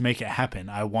 Please make it happen.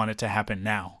 I want it to happen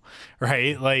now.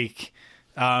 Right? Like,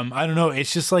 I don't know.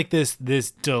 It's just like this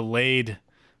delayed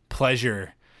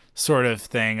pleasure sort of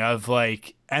thing of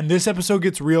like, and this episode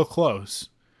gets real close.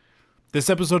 This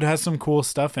episode has some cool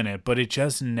stuff in it, but it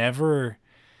just never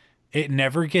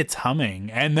gets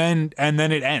humming, and then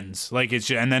it ends. Like,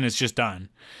 and then it's just done.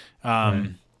 Right.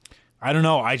 I don't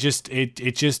know.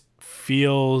 It just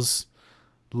feels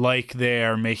like they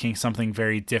are making something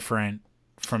very different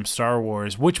from Star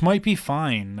Wars, which might be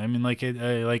fine. I mean,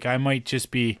 like I might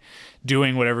just be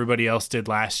doing what everybody else did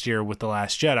last year with The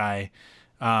Last Jedi,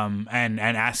 and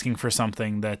asking for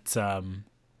something that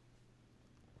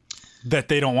that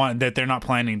they don't want, that they're not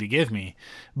planning to give me.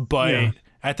 But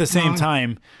at the same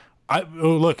time,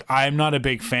 I'm not a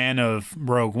big fan of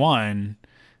Rogue One.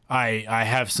 I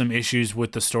have some issues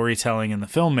with the storytelling and the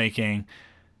filmmaking.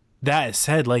 That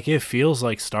said, like, it feels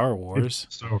like Star Wars.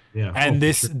 And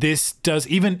this does,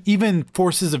 even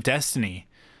Forces of Destiny.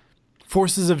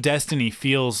 Forces of Destiny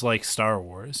feels like Star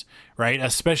Wars, right?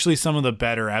 Especially some of the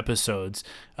better episodes.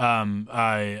 The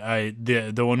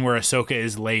one where Ahsoka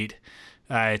is late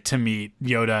to meet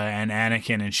Yoda and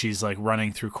Anakin, and she's like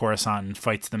running through Coruscant and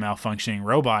fights the malfunctioning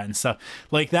robot and stuff.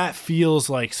 Like, that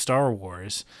feels like Star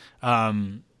Wars.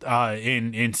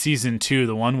 In season 2,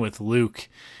 the one with Luke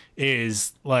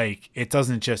is like, it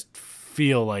doesn't just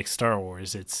feel like Star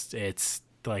Wars. It's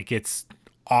like, it's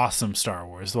awesome Star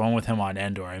Wars. The one with him on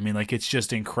Endor. I mean, like, it's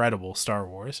just incredible Star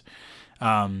Wars,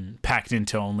 packed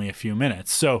into only a few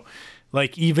minutes. So,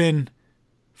 like, even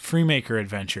Freemaker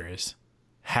Adventures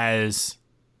has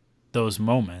those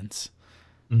moments,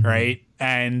 right?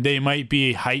 And they might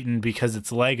be heightened because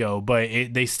it's Lego, but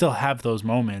they still have those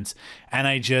moments. And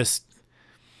I just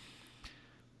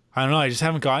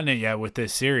haven't gotten it yet with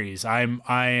this series. I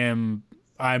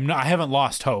haven't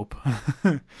lost hope,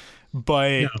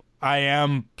 but I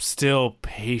am still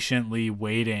patiently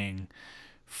waiting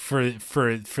for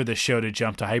the show to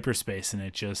jump to hyperspace, and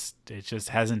it just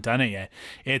hasn't done it yet.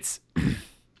 It's I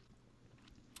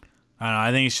don't know,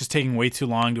 I think it's just taking way too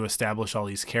long to establish all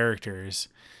these characters,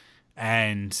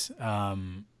 and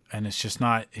it's just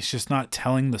not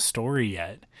telling the story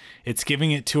yet. It's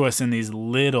giving it to us in these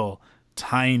little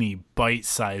tiny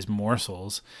bite-sized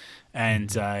morsels,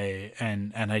 and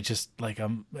I just like,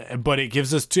 but it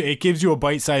gives you a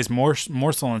bite-sized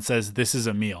morsel and says, this is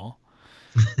a meal,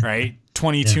 right?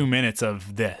 22 minutes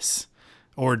of this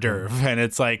hors d'oeuvre, and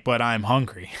it's like, but I'm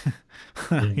hungry.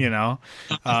 You know.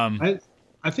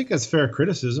 I think that's fair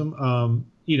criticism.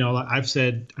 You know, I've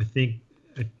said, I think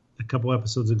a couple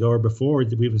episodes ago or before we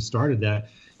even started that,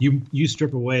 you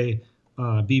strip away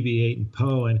BB-8 and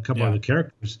Poe and a couple other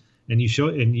characters, and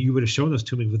you would have shown those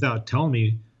to me without telling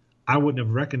me, I wouldn't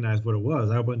have recognized what it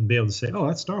was. I wouldn't be able to say, oh,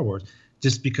 that's Star Wars,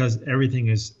 just because everything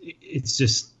is,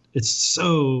 it's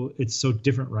so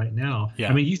different right now.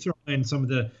 I mean, you throw in some of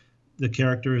the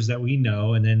characters that we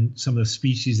know, and then some of the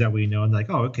species that we know, and like,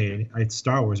 oh, okay, it's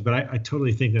Star Wars. But I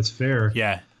totally think that's fair.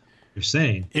 Yeah, you're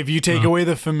saying, if you take away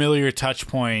the familiar touch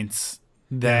points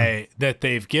that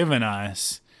they've given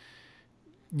us,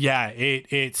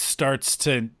 it starts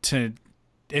to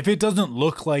if it doesn't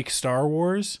look like Star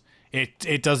Wars,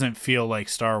 it doesn't feel like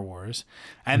Star Wars,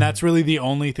 and that's really the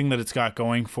only thing that it's got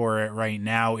going for it right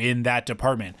now in that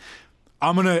department.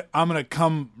 I'm gonna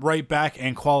come right back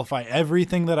and qualify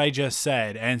everything that I just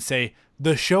said and say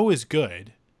the show is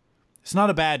good. It's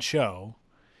not a bad show.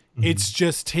 It's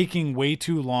just taking way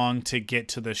too long to get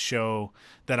to the show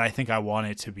that I think I want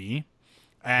it to be.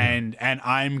 And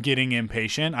I'm getting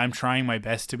impatient. I'm trying my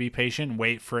best to be patient,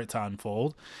 wait for it to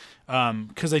unfold.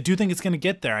 Because I do think it's going to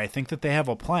get there. I think that they have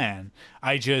a plan.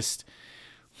 I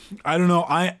don't know.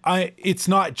 It's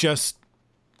not just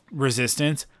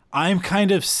Resistance. I'm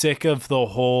kind of sick of the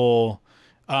whole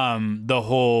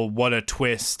what a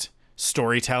twist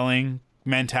storytelling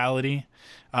mentality.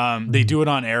 They do it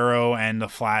on Arrow and The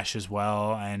Flash as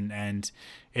well, and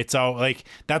it's all like,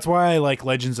 that's why I like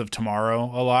Legends of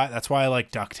Tomorrow a lot. That's why I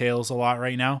like DuckTales a lot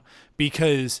right now,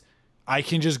 because I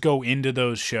can just go into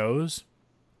those shows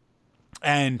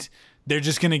and they're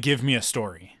just going to give me a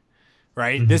story,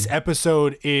 right? This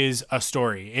episode is a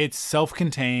story. It's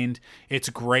self-contained. It's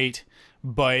great,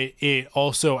 but it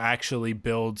also actually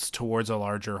builds towards a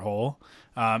larger whole.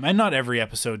 And not every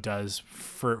episode does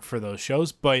for those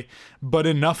shows, but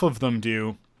enough of them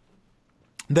do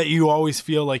that you always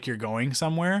feel like you're going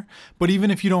somewhere. But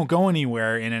even if you don't go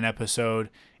anywhere in an episode,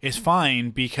 it's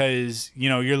fine, because you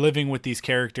know you're living with these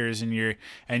characters and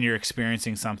you're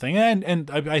experiencing something.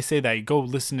 And I say that, go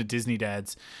listen to Disney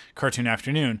Dad's Cartoon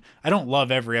Afternoon. I don't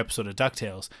love every episode of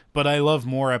DuckTales, but I love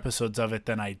more episodes of it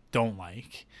than I don't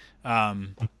like.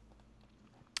 And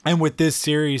with this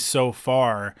series so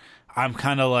far, I'm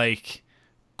kind of like,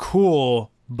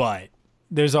 cool, but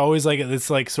there's always like this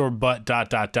like sort of but ...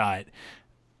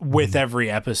 with every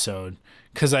episode,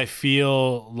 because I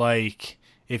feel like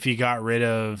if you got rid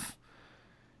of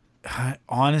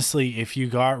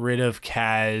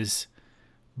Kaz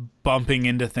bumping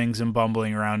into things and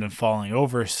bumbling around and falling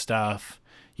over stuff,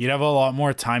 you'd have a lot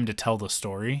more time to tell the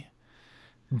story.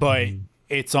 But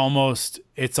it's almost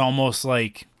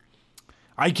like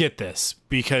I get this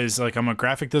because like I'm a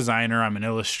graphic designer, I'm an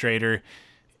illustrator,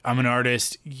 I'm an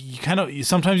artist.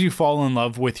 Sometimes you fall in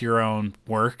love with your own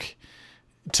work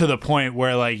to the point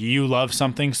where like you love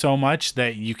something so much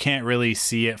that you can't really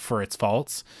see it for its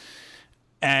faults.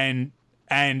 And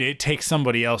it takes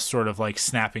somebody else sort of like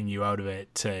snapping you out of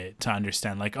it to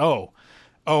understand like, oh,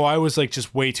 I was like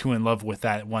just way too in love with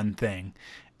that one thing.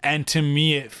 And to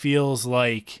me, it feels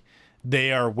like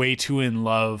they are way too in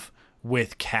love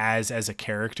with Kaz as a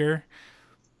character,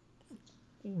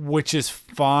 which is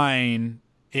fine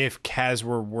if Kaz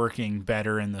were working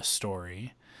better in the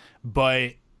story.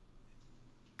 But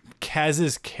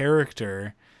Kaz's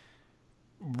character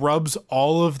rubs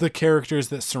all of the characters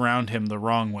that surround him the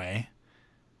wrong way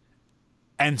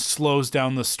and slows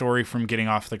down the story from getting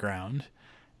off the ground.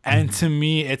 And to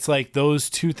me, it's like those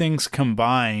two things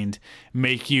combined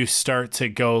make you start to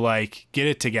go like, get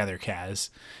it together,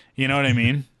 Kaz. You know what I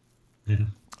mean? Yeah.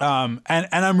 And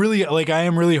I'm really like, I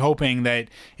am really hoping that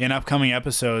in upcoming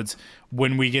episodes,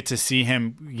 when we get to see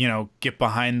him, you know, get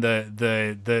behind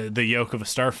the yoke of a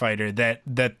starfighter,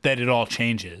 that it all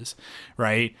changes,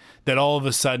 right? That all of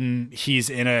a sudden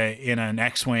he's in an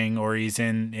X-wing or he's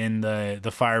in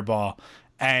the Fireball,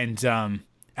 and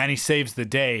he saves the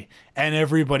day, and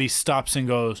everybody stops and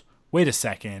goes, wait a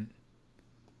second,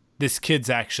 this kid's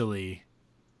actually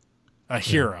a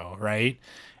hero, right?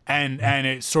 And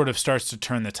it sort of starts to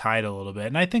turn the tide a little bit.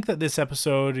 And I think that this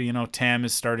episode, you know, Tam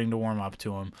is starting to warm up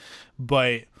to him.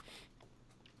 But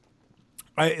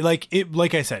like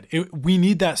I said, we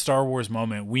need that Star Wars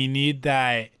moment. We need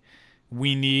that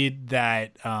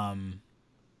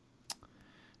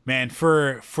man,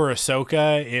 for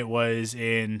Ahsoka, it was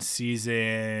in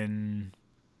season...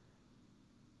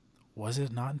 Was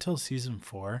it not until season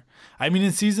 4? I mean,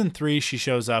 in season 3, she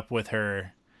shows up with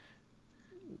her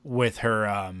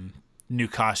new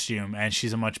costume, and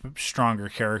she's a much stronger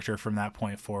character from that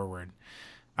point forward.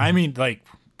 I mean, like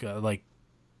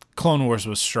Clone Wars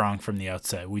was strong from the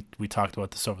outset. We talked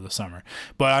about this over the summer,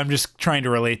 but I'm just trying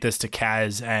to relate this to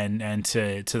Kaz and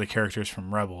to the characters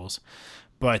from Rebels.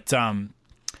 But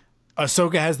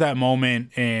Ahsoka has that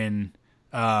moment in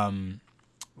the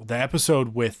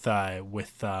episode with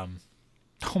oh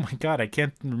my god, I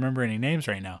can't remember any names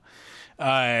right now.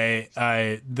 The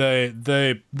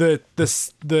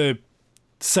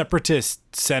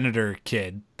separatist senator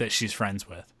kid that she's friends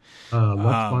with. Lux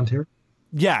Vontaire?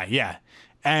 Yeah.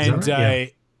 And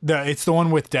right? It's the one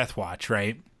with Death Watch,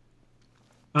 right?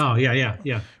 Oh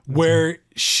yeah. Where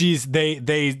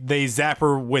they zap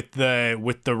her with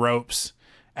the ropes,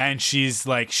 and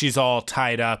she's all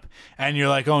tied up, and you're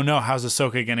like, oh no, how's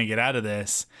Ahsoka gonna get out of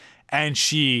this? And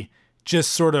she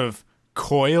just sort of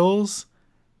coils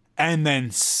and then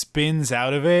spins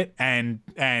out of it and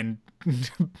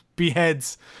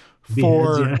beheads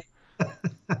 4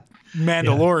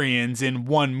 Mandalorians in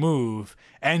one move,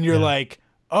 and you're like,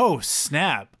 oh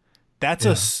snap, that's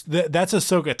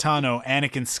Ahsoka Tano,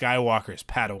 Anakin Skywalker's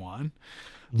Padawan.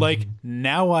 Like,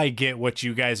 now I get what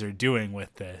you guys are doing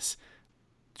with this.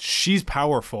 She's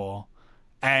powerful,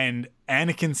 and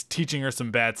Anakin's teaching her some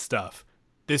bad stuff.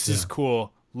 This is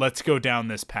cool. Let's go down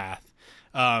this path.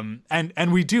 And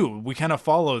we kind of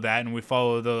follow that, and we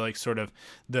follow the like sort of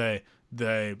the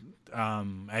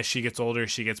as she gets older,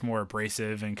 she gets more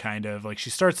abrasive, and kind of like she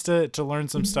starts to learn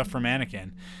some stuff from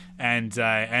Anakin, and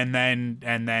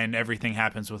then everything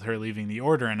happens with her leaving the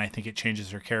Order, and I think it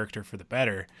changes her character for the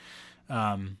better.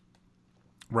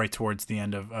 Right towards the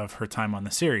end of her time on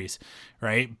the series,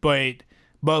 right? But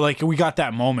like, we got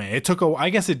that moment. I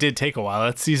guess it did take a while.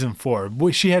 That's season 4.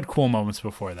 She had cool moments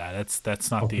before that.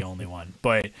 That's not the only one.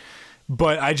 But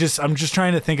I'm just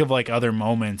trying to think of like other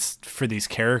moments for these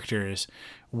characters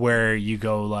where you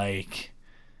go like,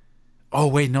 oh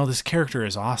wait, no, this character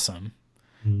is awesome.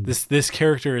 This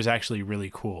character is actually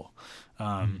really cool.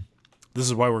 This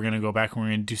is why we're gonna go back and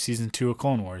we're gonna do season 2 of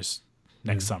Clone Wars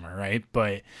next summer, right?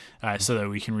 But so that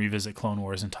we can revisit Clone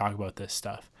Wars and talk about this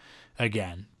stuff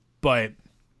again. But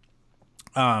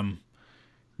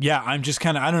yeah, I'm just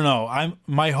kind of, I don't know.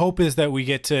 My hope is that we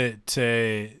get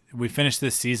we finish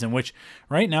this season, which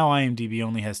right now IMDb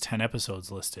only has 10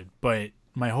 episodes listed, but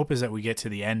my hope is that we get to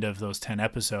the end of those 10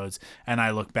 episodes and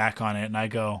I look back on it and I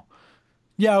go,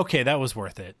 yeah, okay, that was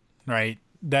worth it, right?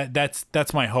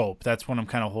 That's my hope. That's what I'm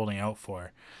kind of holding out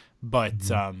for. But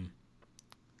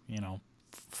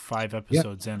 5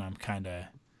 episodes in, I'm kind of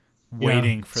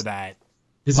waiting for that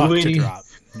puck to drop,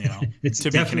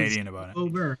 to be Canadian about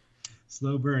it.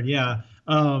 Slow burn. Yeah.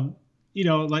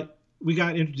 Like, we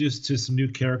got introduced to some new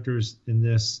characters in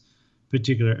this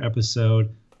particular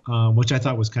episode, which I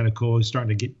thought was kind of cool.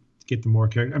 Starting to get the more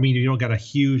characters. I mean, you don't got a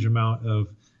huge amount of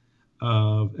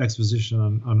of exposition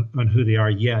on who they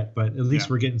are yet, but at least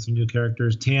we're getting some new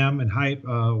characters. Tam and Hype,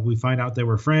 we find out they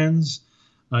were friends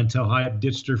until Hype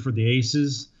ditched her for the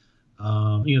Aces.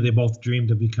 They both dreamed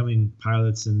of becoming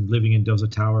pilots and living in Doza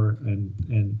Tower,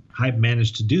 and Hype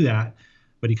managed to do that,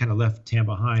 but he kind of left Tam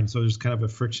behind. So there's kind of a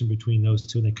friction between those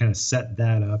two, and they kind of set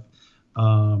that up.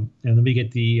 And then we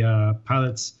get the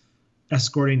pilots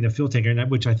escorting the fuel tanker,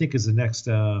 which I think is the next.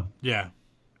 Or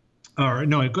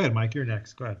no, go ahead, Mike. You're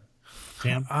next. Go ahead.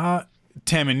 Tam.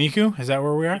 Tam and Niku. Is that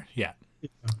where we are? Yeah.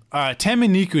 Tam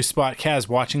and Niku spot Kaz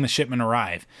watching the shipment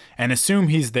arrive and assume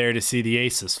he's there to see the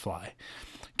Aces fly.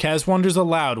 Kaz wonders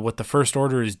aloud what the First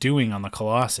Order is doing on the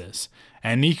Colossus,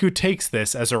 and Niku takes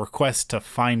this as a request to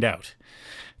find out.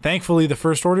 Thankfully, the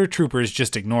First Order troopers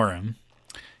just ignore him.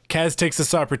 Kaz takes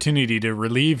this opportunity to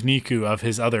relieve Niku of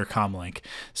his other comlink.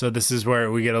 So this is where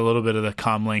we get a little bit of the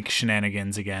comlink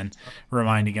shenanigans again,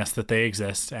 reminding us that they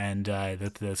exist, and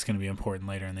that's going to be important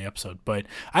later in the episode. But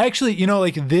I actually,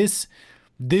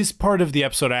 this part of the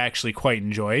episode I actually quite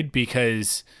enjoyed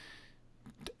because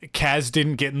Kaz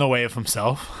didn't get in the way of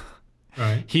himself.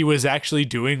 Right. He was actually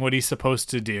doing what he's supposed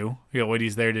to do, what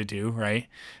he's there to do, right?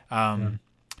 And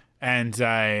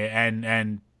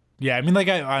yeah, I mean, I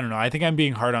don't know. I think I'm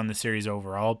being hard on the series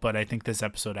overall, but I think this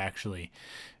episode actually,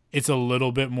 it's a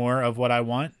little bit more of what I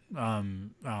want.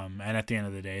 And at the end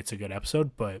of the day, it's a good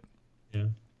episode. But yeah.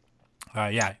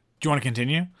 Do you want to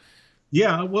continue?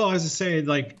 Yeah. Well, as I say,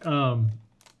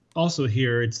 also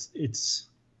here, it's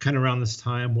kind of around this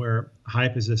time where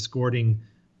Hype is escorting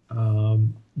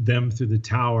them through the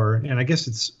tower, and I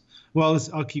guess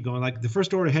I'll keep going. The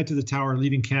First Order head to the tower,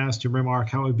 leaving Kaz to remark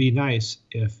how it would be nice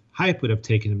if Hype would have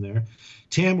taken him there.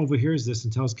 Tam overhears this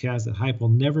and tells Kaz that Hype will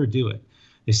never do it.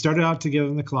 They started out together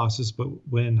in the Colossus, but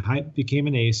when Hype became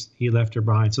an ace, he left her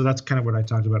behind. So that's kind of what I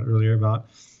talked about earlier about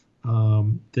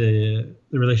the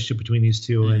relationship between these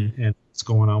two and what's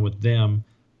going on with them.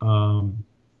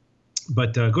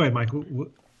 But go ahead, Mike. We'll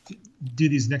do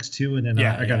these next two, and then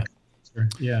I got.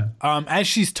 Yeah. As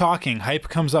she's talking, Hype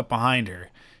comes up behind her.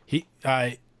 He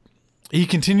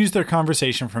continues their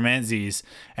conversation from Aunt Z's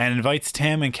and invites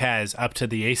Tam and Kaz up to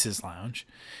the Aces Lounge.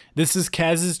 This is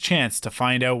Kaz's chance to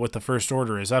find out what the First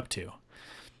Order is up to.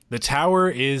 The tower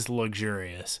is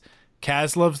luxurious.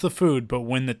 Kaz loves the food, but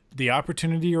when the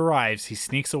opportunity arrives, he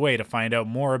sneaks away to find out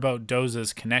more about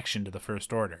Doza's connection to the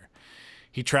First Order.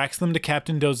 He tracks them to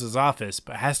Captain Doza's office,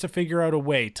 but has to figure out a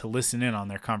way to listen in on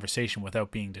their conversation without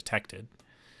being detected.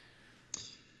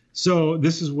 So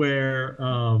this is where,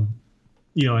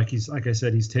 like I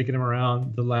said, he's taking him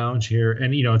around the lounge here,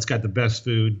 and it's got the best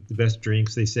food, the best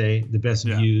drinks, they say, the best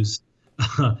views.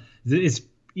 It's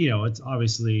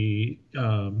obviously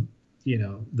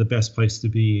the best place to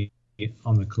be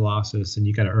on the Colossus, and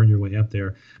you got to earn your way up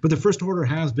there. But the First Order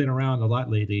has been around a lot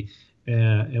lately,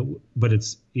 but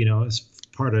it's it's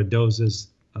part of Doza's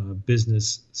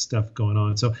business stuff going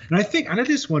on. So, and I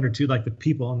just wonder too, the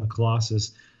people on the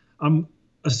Colossus, I'm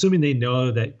assuming they know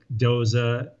that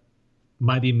Doza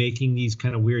might be making these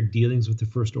kind of weird dealings with the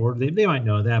First Order. They might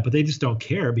know that, but they just don't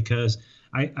care because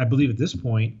I believe at this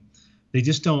point they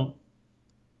just don't.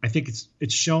 I think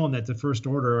it's shown that the First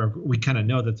Order, we kind of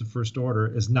know that the First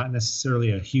Order is not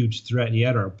necessarily a huge threat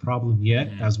yet or a problem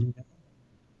yet, as we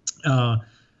know.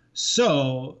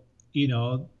 So,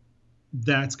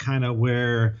 that's kind of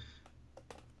where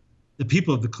the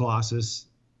people of the Colossus,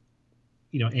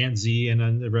 Aunt Z and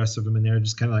then the rest of them in there,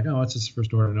 just kind of oh, it's just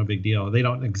First Order, no big deal. They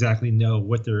don't exactly know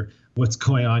what's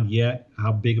going on yet,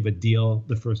 how big of a deal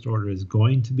the First Order is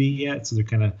going to be yet. So they're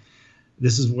kind of,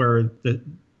 this is where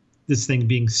this thing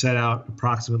being set out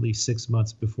approximately 6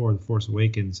 months before The Force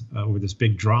Awakens, where this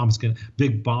big bomb is going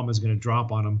to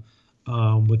drop on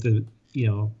them, with the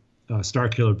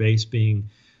Starkiller base being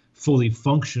fully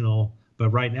functional. But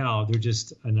right now they're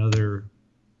just another,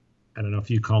 I don't know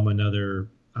if you call them another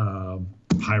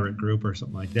pirate group or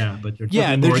something like that, but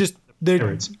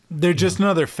they're just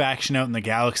another faction out in the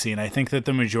galaxy. And I think that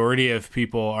the majority of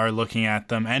people are looking at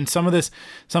them, and some of this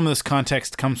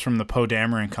context comes from the Poe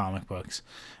Dameron comic books.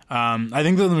 I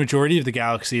think that the majority of the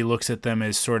galaxy looks at them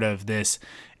as sort of this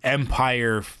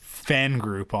Empire fan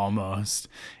group almost.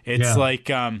 It's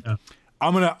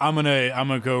I'm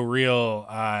gonna go real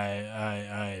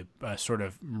sort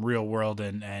of real world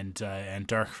and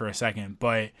dark for a second,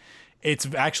 but it's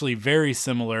actually very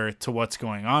similar to what's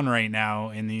going on right now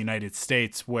in the United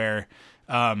States, where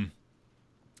there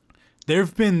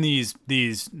have been these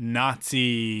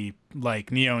Nazi,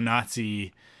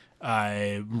 neo-Nazi,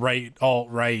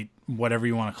 alt-right, whatever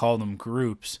you want to call them,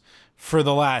 groups for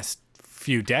the last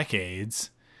few decades.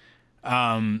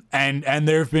 And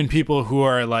there have been people who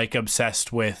are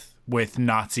obsessed with with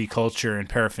Nazi culture and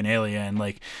paraphernalia and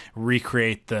like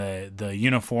recreate the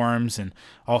uniforms and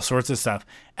all sorts of stuff.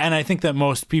 And I think that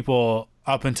most people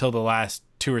up until the last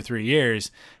 2 or 3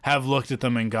 years have looked at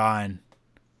them and gone,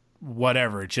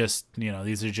 whatever, just,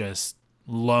 these are just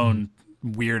lone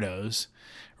weirdos,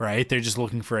 right? They're just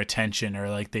looking for attention, or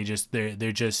like they're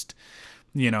just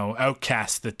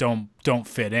outcasts that don't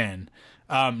fit in.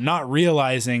 Not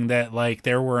realizing that like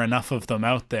there were enough of them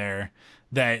out there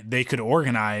that they could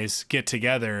organize, get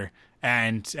together,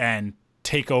 and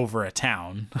take over a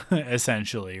town,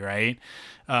 essentially, right?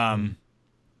 And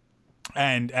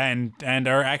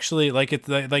are actually like, it's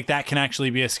like that can actually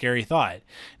be a scary thought.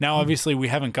 Now, obviously, we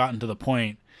haven't gotten to the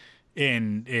point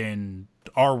in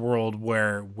our world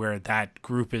where that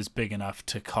group is big enough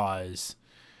to cause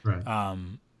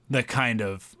the kind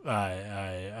of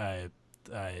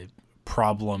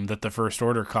problem that the First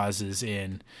Order causes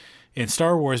in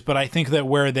Star Wars. But I think that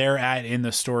where they're at in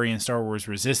the story in Star Wars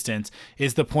Resistance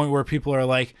is the point where people are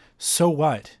like, so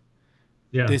what?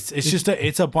 Yeah,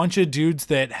 it's a bunch of dudes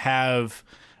that have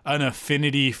an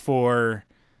affinity for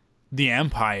the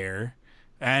Empire,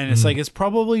 and it's like, it's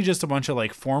probably just a bunch of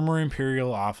like former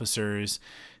Imperial officers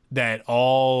that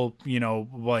all,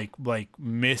 like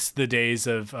miss the days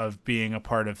of being a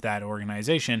part of that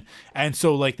organization. And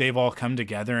so like they've all come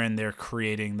together and they're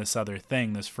creating this other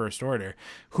thing, this First Order.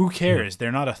 Who cares?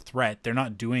 They're not a threat. They're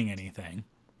not doing anything.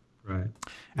 Right.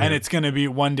 And it's going to be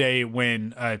one day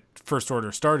when a First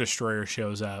Order Star Destroyer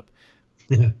shows up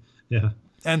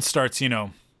and starts,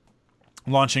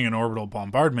 launching an orbital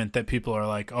bombardment, that people are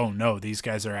like, oh no, these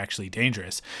guys are actually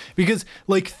dangerous. Because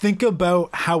like, think about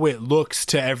how it looks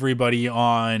to everybody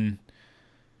on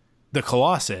the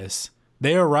Colossus.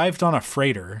 They arrived on a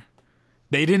freighter.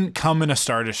 They didn't come in a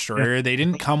Star Destroyer. They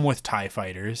didn't come with TIE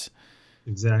fighters.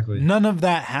 Exactly. None of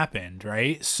that happened,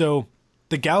 right? So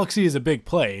the galaxy is a big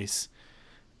place.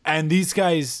 And these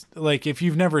guys, like, if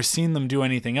you've never seen them do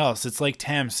anything else, it's like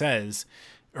Tam says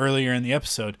earlier in the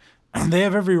episode, they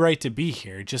have every right to be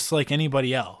here, just like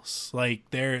anybody else. Like,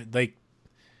 they're like,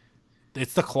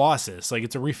 it's the Colossus. Like,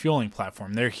 it's a refueling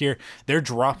platform. They're here. They're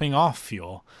dropping off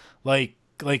fuel. Like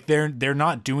they're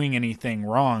not doing anything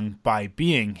wrong by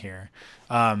being here.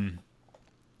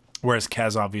 Whereas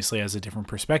Kaz obviously has a different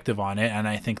perspective on it, and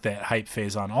I think that Hype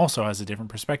Phazon also has a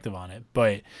different perspective on it.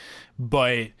 But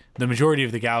the majority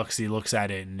of the galaxy looks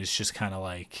at it and it's just kind of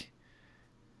like,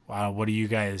 wow, what are you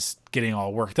guys getting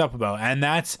all worked up about? And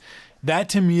that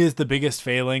to me is the biggest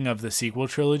failing of the sequel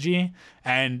trilogy.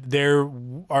 And there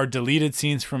are deleted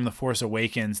scenes from The Force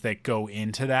Awakens that go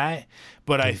into that.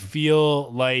 But I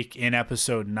feel like in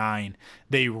episode 9,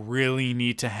 they really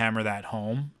need to hammer that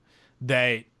home,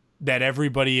 that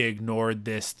everybody ignored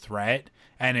this threat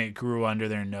and it grew under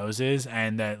their noses,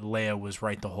 and that Leia was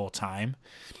right the whole time.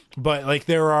 But like,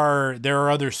 there are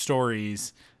other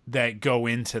stories that go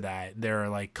into that. There are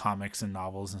like comics and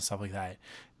novels and stuff like that.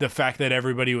 The fact that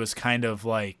everybody was kind of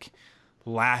like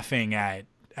laughing at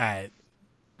Leia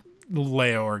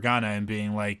Organa and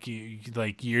being like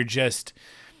you're just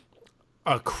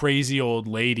a crazy old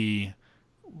lady,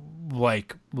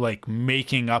 like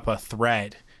making up a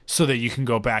threat so that you can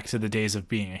go back to the days of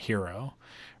being a hero,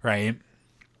 right?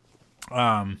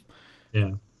 And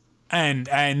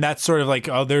that's sort of like,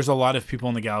 oh, there's a lot of people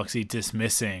in the galaxy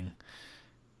dismissing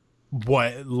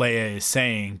what Leia is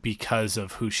saying because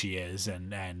of who she is,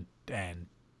 and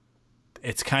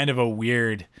it's kind of a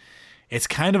weird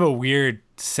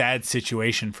sad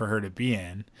situation for her to be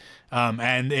in,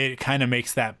 and it kind of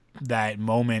makes that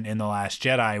moment in The Last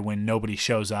Jedi when nobody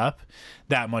shows up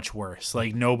that much worse.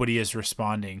 Like, nobody is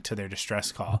responding to their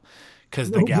distress call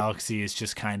because the galaxy is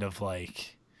just kind of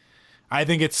like, I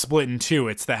think it's split in two.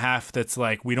 It's the half that's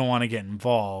like, we don't want to get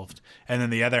involved, and then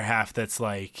the other half that's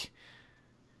like,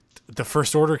 the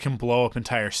First Order can blow up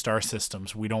entire star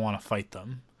systems. We don't want to fight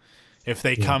them. If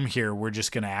they come here, we're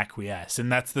just going to acquiesce.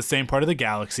 And that's the same part of the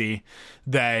galaxy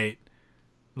that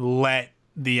let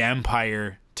the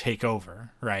Empire take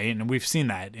over, right? And we've seen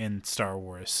that in Star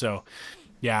Wars. So,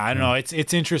 yeah, I don't know.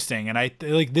 It's interesting. And I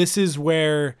like, this is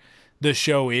where the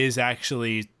show is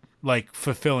actually like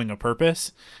fulfilling a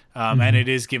purpose. And it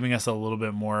is giving us a little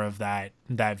bit more of that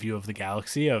view of the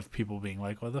galaxy, of people being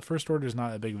like, well, the First Order is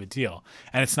not that big of a deal.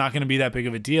 And it's not going to be that big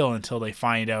of a deal until they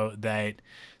find out that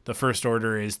the First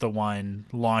Order is the one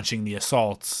launching the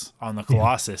assaults on the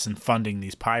Colossus and funding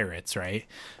these pirates, right?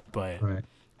 But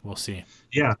we'll see.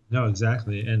 Yeah, no,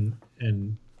 exactly. And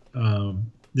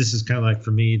this is kind of like,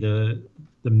 for me, the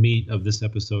meat of this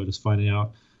episode is finding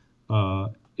out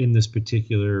in this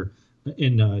particular,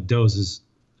 in Doze's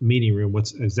meeting room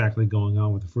what's exactly going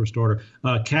on with the First Order.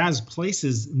 Kaz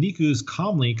places Niku's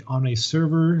comlink on a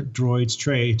server droid's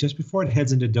tray just before it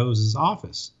heads into Doza's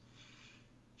office.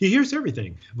 He hears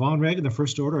everything. Von Reg and the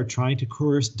First Order are trying to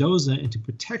coerce Doza into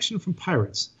protection from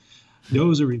pirates.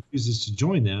 Doza refuses to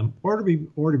join them or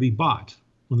to be bought.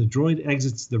 When the droid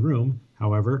exits the room,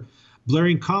 however,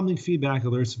 blaring comlink feedback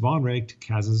alerts Von Reg to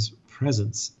Kaz's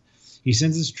presence. He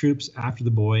sends his troops after the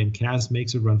boy, and Kaz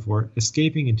makes a run for it,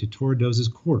 escaping into Tor Doza's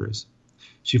quarters.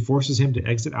 She forces him to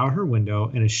exit out her window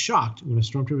and is shocked when the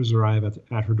stormtroopers arrive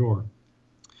at her door.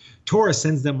 Tora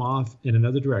sends them off in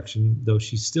another direction, though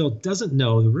she still doesn't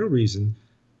know the real reason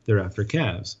they're after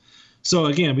Kaz. So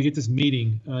again, we get this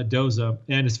meeting, Doza,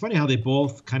 and it's funny how they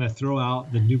both kind of throw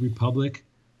out the New Republic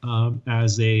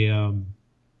as a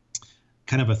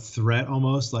kind of a threat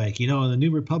almost, like, you know, the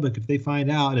New Republic, if they find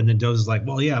out, and then Doza's like,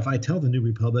 well, yeah, if I tell the New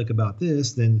Republic about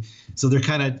this, then, so they're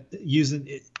kind of using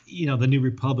it, you know, the New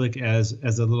Republic as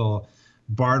a little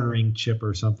bartering chip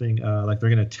or something, like they're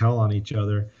going to tell on each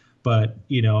other. But,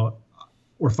 you know,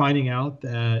 we're finding out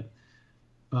that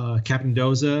Captain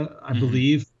Doza, I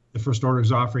believe the First Order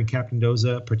is offering Captain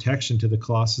Doza protection to the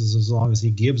Colossus as long as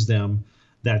he gives them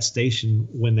that station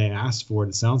when they ask for it.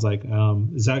 It sounds like,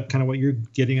 is that kind of what you're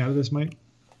getting out of this, Mike?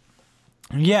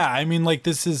 Yeah, I mean, like,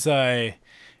 this is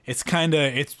it's kind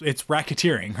of it's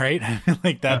racketeering, right?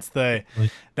 Like that's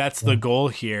the goal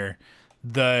here.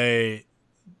 The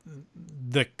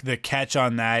catch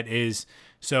on that is,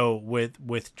 so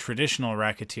with traditional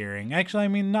racketeering, actually, I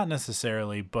mean, not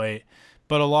necessarily, but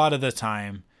a lot of the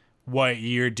time what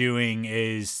you're doing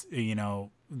is, you know,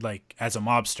 like as a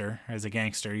mobster, as a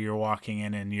gangster, you're walking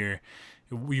in and you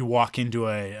walk into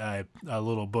a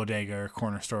little bodega or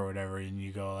corner store or whatever, and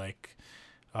you go like,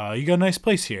 you got a nice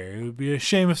place here. It would be a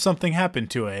shame if something happened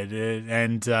to it.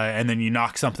 And then you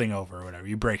knock something over or whatever,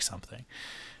 you break something.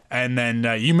 And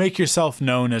then you make yourself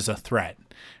known as a threat,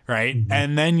 right? Mm-hmm.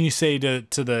 And then you say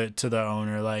to the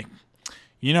owner, like,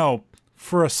 you know,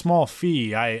 for a small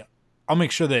fee, I'll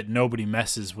make sure that nobody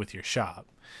messes with your shop.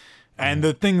 And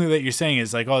the thing that you're saying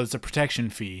is like, oh, it's a protection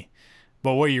fee.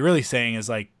 But what you're really saying is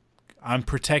like, I'm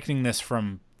protecting this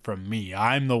from me.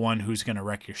 I'm the one who's going to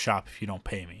wreck your shop if you don't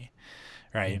pay me.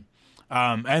 Right.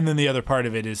 And then the other part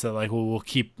of it is that like, well, we'll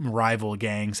keep rival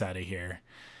gangs out of here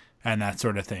and that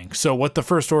sort of thing. So what the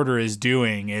First Order is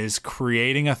doing is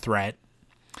creating a threat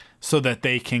so that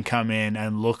they can come in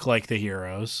and look like the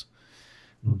heroes,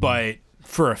 but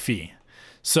for a fee.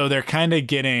 So they're kind of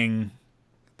getting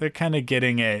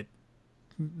it,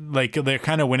 like they're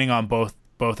kind of winning on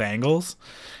both angles,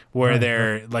 where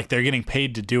they're getting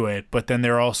paid to do it, but then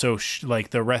they're also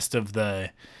like the rest of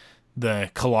the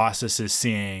Colossus is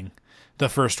seeing the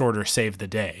First Order save the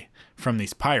day from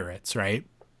these pirates, right?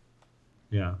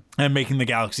 Yeah. And making the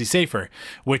galaxy safer,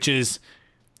 which is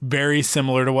very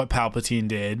similar to what Palpatine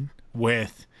did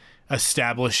with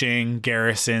establishing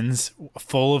garrisons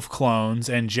full of clones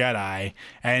and Jedi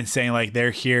and saying like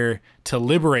they're here to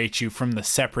liberate you from the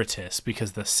Separatists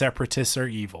because the Separatists are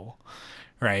evil,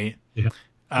 right? Yeah.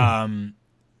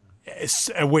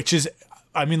 Which is,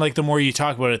 I mean, like the more you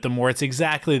talk about it, the more it's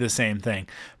exactly the same thing.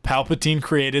 Palpatine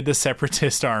created the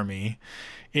Separatist army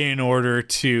in order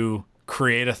to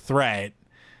create a threat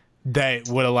that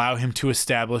would allow him to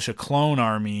establish a clone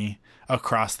army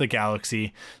across the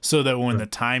galaxy so that when the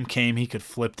time came, he could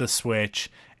flip the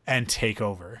switch and take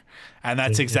over. And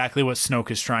that's exactly what Snoke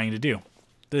is trying to do.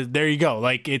 There you go.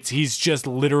 Like he's just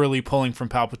literally pulling from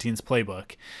Palpatine's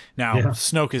playbook. Now,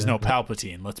 Snoke is no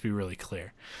Palpatine, let's be really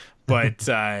clear. But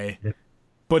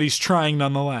but he's trying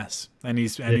nonetheless, and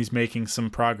he's making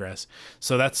some progress.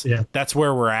 So that's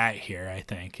where we're at here, I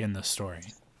think, in the story.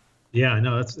 Yeah,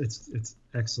 no, it's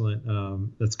excellent.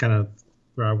 That's kind of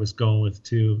where I was going with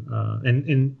too.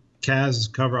 And Kaz's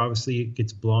cover obviously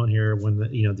gets blown here when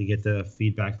they get the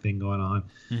feedback thing going on.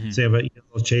 Mm-hmm. So you have a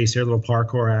little chase here, a little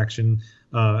parkour action.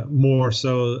 More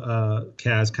so,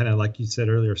 Kaz kind of like you said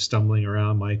earlier, stumbling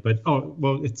around, Mike. But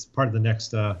it's part of the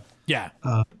next.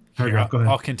 Paragraph. Go ahead.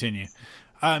 I'll continue.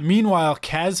 Meanwhile,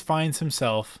 Kaz finds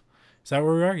himself. Is that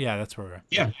where we are? Yeah, that's where we are.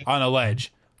 Yeah. On a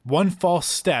ledge. One false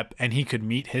step, and he could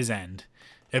meet his end.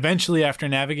 Eventually, after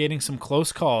navigating some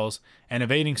close calls and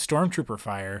evading stormtrooper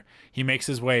fire, he makes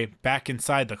his way back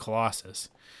inside the Colossus.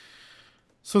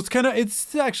 So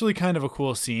it's actually kind of a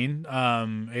cool scene.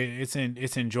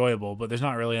 It's enjoyable, but there's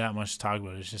not really that much to talk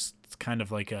about. It's kind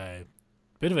of like a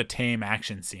bit of a tame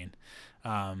action scene.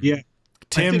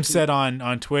 Tim said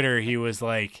on Twitter, he was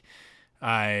like,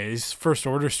 his First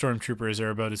Order stormtroopers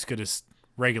are about as good as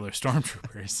regular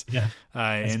stormtroopers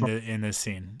in this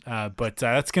scene. But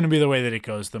that's going to be the way that it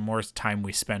goes. The more time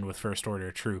we spend with First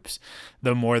Order troops,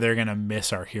 the more they're going to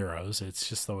miss our heroes. It's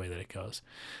just the way that it goes.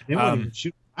 They weren't even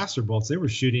shooting blaster bolts. They were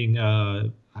shooting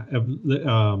not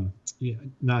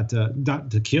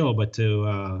to kill, but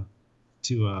to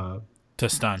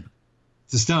stun.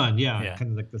 To stun, yeah.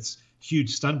 Kind of like this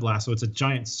huge stun blast. So it's a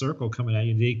giant circle coming at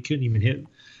you. They couldn't even hit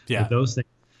with those things.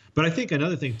 But I think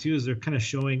another thing too is they're kind of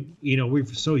showing, we're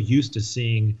so used to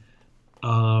seeing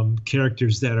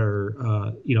characters that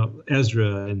are,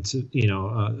 Ezra and,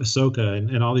 Ahsoka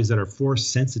and all these that are force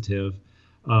sensitive.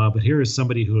 But here is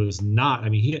somebody who is not. I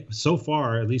mean, he so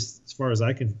far, at least as far as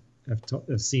I can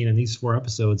have seen in these 4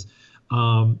 episodes,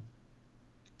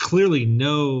 clearly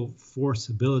no force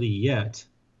ability yet,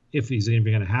 if he's even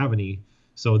going to have any.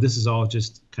 So this is all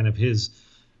just kind of his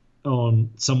own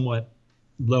somewhat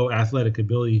low athletic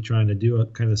ability trying to do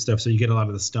kind of stuff. So you get a lot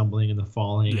of the stumbling and the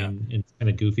falling and kind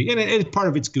of goofy. And part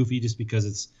of it's goofy just because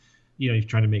it's, you're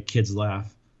trying to make kids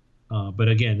laugh. But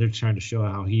again, they're trying to show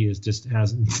how he is just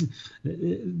hasn't.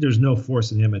 There's no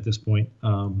force in him at this point,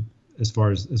 as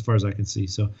far as I can see.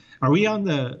 So, are we on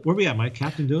where are we at, Mike?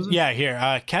 Captain Doza? Yeah,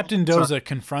 here. Captain Doza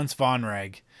confronts Von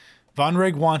Reg. Von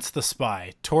Reg wants the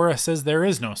spy. Torra says there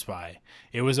is no spy.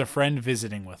 It was a friend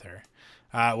visiting with her.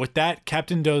 With that,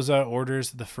 Captain Doza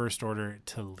orders the First Order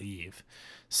to leave.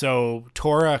 So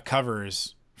Torra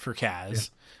covers for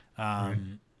Kaz.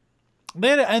 Right. They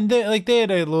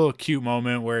had a little cute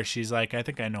moment where she's like, "I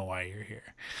think I know why you're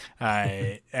here,"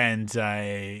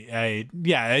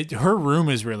 her room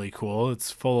is really cool.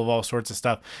 It's full of all sorts of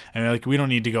stuff, and we don't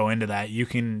need to go into that. You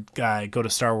can go to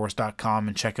StarWars.com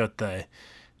and check out the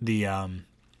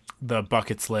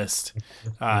buckets list,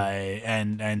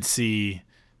 and see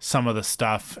some of the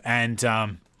stuff. And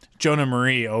Jonah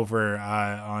Marie over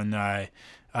on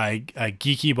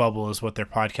Geeky Bubble is what their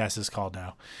podcast is called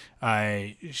now.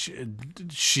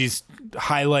 She's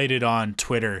highlighted on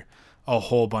Twitter a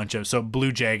whole bunch of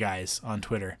Blue Jay Guys on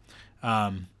Twitter,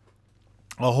 a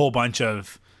whole bunch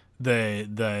of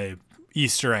the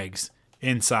Easter eggs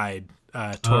inside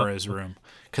Torra's room,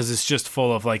 because it's just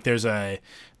full of there's a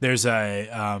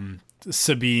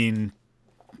Sabine,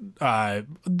 the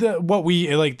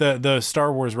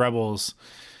Star Wars Rebels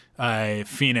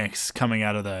Phoenix coming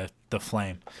out of the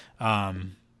flame.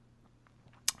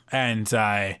 And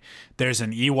there's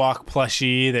an Ewok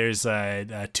plushie. There's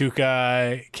a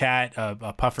Tuca cat,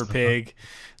 a puffer pig.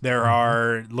 There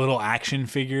are little action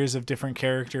figures of different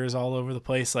characters all over the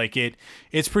place.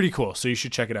 It's pretty cool. So you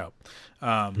should check it out.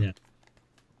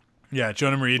 Yeah,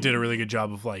 Jonah Marie did a really good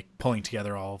job of pulling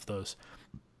together all of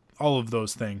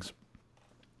those things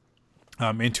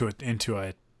into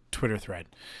a Twitter thread.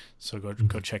 So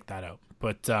go check that out.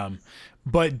 But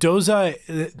Doza,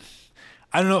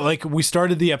 I don't know, we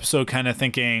started the episode kind of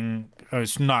thinking,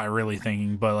 it's not really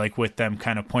thinking, but with them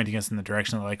kind of pointing us in the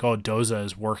direction that Doza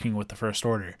is working with the First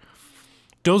Order.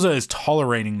 Doza is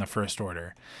tolerating the First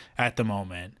Order at the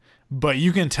moment, but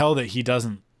you can tell that he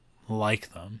doesn't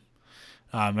like them,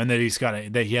 and that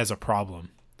he has a problem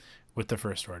with the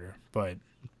First Order. But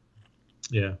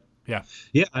yeah.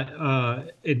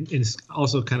 It's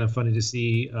also kind of funny to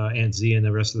see Aunt Z and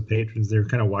the rest of the patrons. They're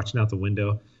kind of watching out the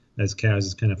window as Kaz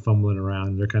is kind of fumbling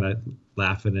around. They're kind of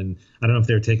laughing, and I don't know if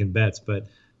they were taking bets, but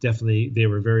definitely they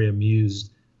were very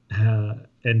amused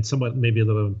and somewhat maybe a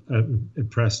little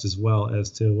impressed as well as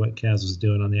to what Kaz was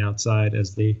doing on the outside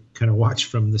as they kind of watch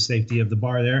from the safety of the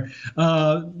bar there.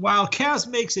 While Kaz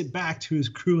makes it back to his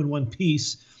crew in one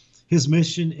piece, his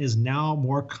mission is now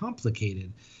more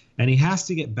complicated, and he has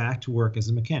to get back to work as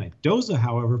a mechanic. Doza,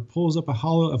 however, pulls up a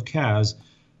holo of Kaz.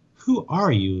 "Who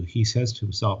are you?" he says to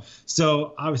himself.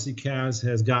 So obviously Kaz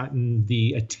has gotten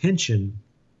the attention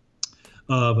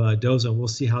of Doza. We'll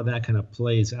see how that kind of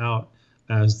plays out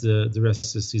as the rest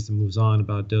of the season moves on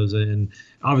about Doza, and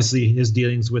obviously his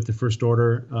dealings with the First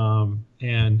Order,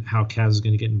 and how Kaz is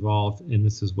going to get involved in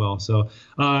this as well. So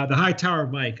the High Tower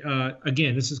of Mike,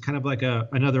 again, this is kind of like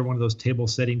another one of those table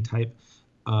setting type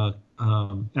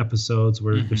episodes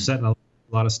where they're setting a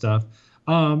lot of stuff.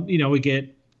 We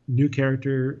get new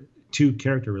character, 2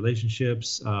 character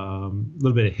relationships, a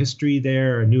little bit of history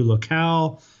there, a new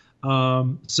locale.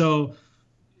 So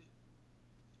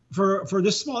for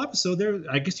this small episode there,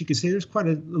 I guess you could say there's quite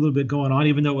a little bit going on,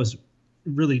 even though it was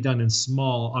really done in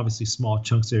small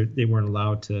chunks. They weren't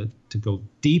allowed to go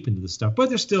deep into the stuff, but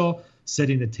they're still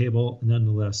setting the table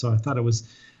nonetheless. So I thought it was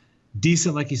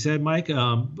decent, like you said, Mike.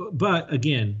 But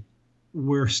again,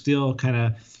 we're still kind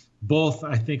of both,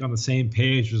 I think, on the same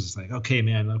page. It was okay,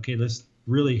 man, let's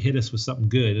really hit us with something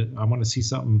good. I want to see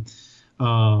something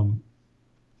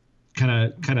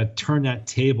kind of turn that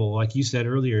table, like you said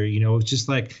earlier. It's just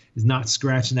like it's not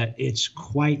scratching that itch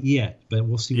quite yet, but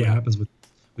we'll see what happens with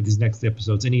these next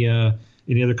episodes. Any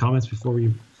other comments before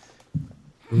we?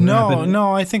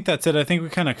 No, I think that's it. I think we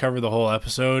kind of covered the whole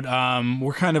episode.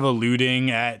 We're kind of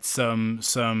alluding at some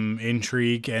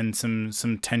intrigue and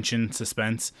some tension,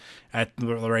 suspense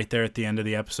right there at the end of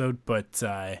the episode, but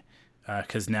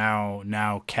because now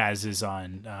Kaz is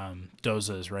on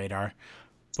Doza's radar,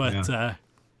 but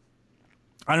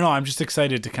I don't know. I'm just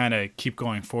excited to kind of keep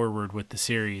going forward with the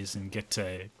series and get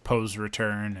to Poe's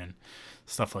return and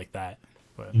stuff like that.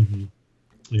 But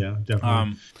yeah,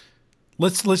 definitely.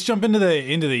 Let's jump into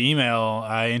the email,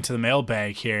 into the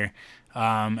mailbag here,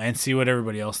 and see what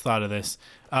everybody else thought of this.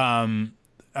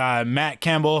 Matt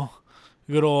Campbell,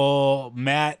 good old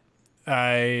Matt,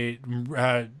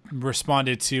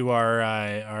 responded to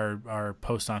our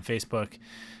post on Facebook,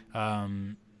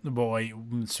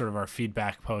 sort of our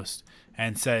feedback post,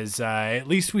 and says, at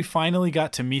least we finally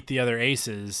got to meet the other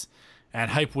aces, and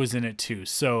Hype was in it too.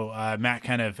 So Matt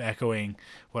kind of echoing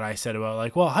what I said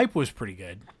about Hype was pretty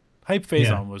good. Hype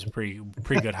Phazon was a pretty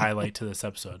good highlight to this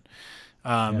episode,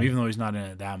 even though he's not in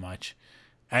it that much.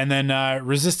 And then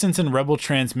Resistance and Rebel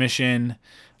Transmission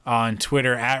on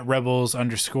Twitter at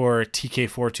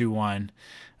rebels_TK421.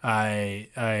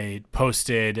 I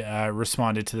posted,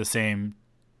 responded to the same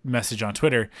message on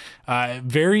Twitter.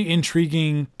 Very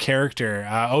intriguing character.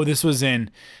 This was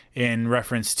in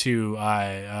reference to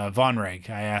Von Reg.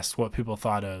 I asked what people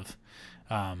thought of.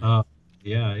 Of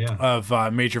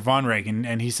Major Von Reg,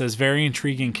 and he says very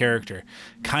intriguing character,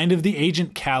 kind of the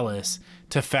Agent Callus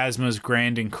to Phasma's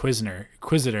Grand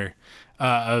Inquisitor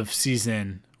of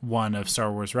season 1 of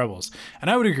Star Wars Rebels, and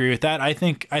I would agree with that. I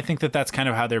think that that's kind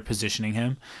of how they're positioning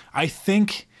him. I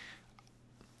think,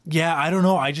 I don't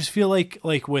know. I just feel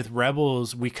like with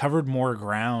Rebels, we covered more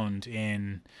ground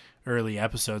in early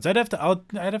episodes. I'd have to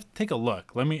take a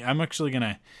look. I'm actually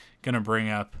gonna bring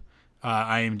up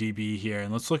IMDb here,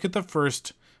 and let's look at the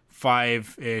first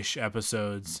 5-ish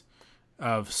episodes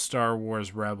of Star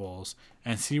Wars Rebels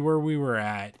and see where we were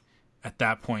at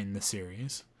that point in the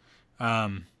series.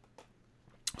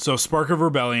 So Spark of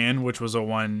Rebellion, which was a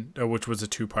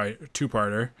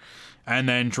two-parter, and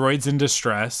then Droids in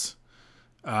Distress.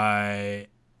 The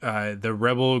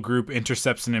rebel group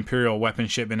intercepts an Imperial weapon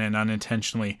shipment and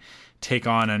unintentionally take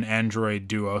on an android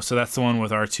duo. So that's the one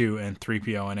with R2 and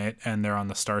 3PO in it, and they're on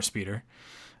the Star Speeder.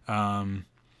 Fight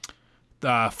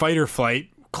or Flight,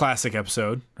 classic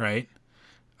episode, right?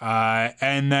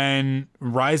 And then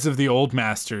Rise of the Old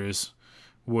Masters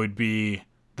would be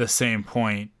the same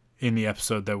point in the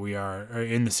episode that we are, or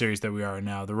in the series that we are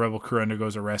now. The rebel crew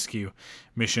undergoes a rescue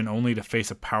mission only to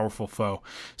face a powerful foe.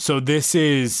 So this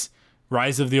is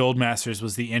Rise of the Old Masters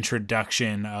was the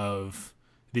introduction of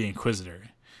the Inquisitor.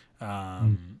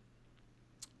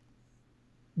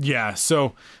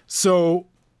 So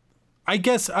I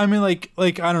guess, I mean, like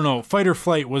I don't know, Fight or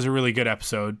Flight was a really good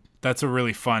episode. That's a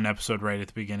really fun episode right at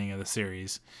the beginning of the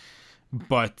series.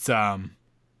 But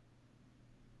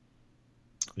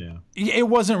it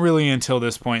wasn't really until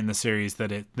this point in the series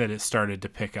that it started to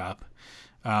pick up.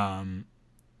 And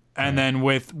then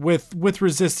with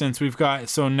Resistance, we've got,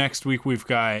 so next week we've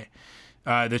got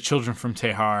the Children from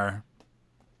Tehar.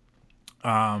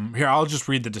 Here, I'll just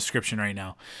read the description right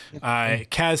now.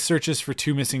 Kaz searches for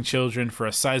 2 missing children for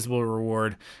a sizable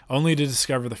reward, only to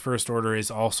discover the First Order is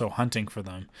also hunting for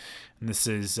them. And this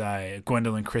is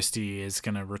Gwendolyn Christie is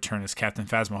going to return as Captain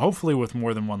Phasma, hopefully with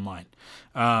more than one line.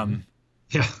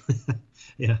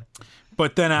 Yeah.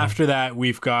 But then after that,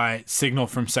 we've got Signal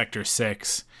from Sector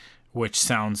 6, which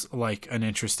sounds like an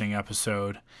interesting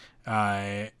episode.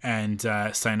 And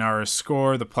Synara's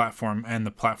Score, the platform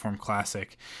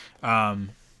classic.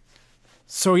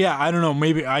 So yeah, I don't know.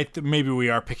 Maybe we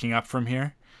are picking up from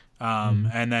here.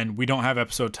 And then we don't have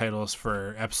episode titles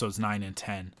for episodes 9 and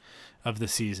 10 of the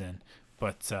season,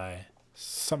 but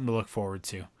something to look forward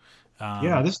to.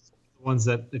 This is the ones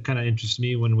that kind of interest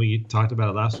me when we talked about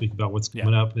it last week about what's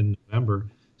coming up in November.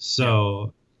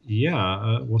 So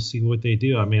we'll see what they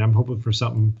do. I mean, I'm hoping for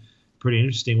something pretty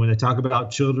interesting when they talk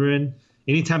about children.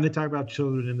 Anytime they talk about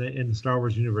children in the Star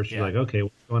Wars universe, you're like, okay,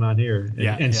 what's going on here?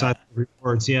 And side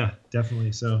reports,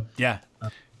 definitely. So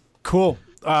cool.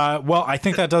 Well, I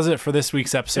think that does it for this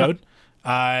week's episode.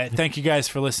 Thank you guys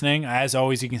for listening. As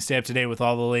always, you can stay up to date with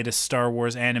all the latest Star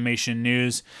Wars animation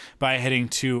news by heading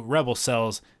to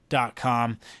rebelcells.com.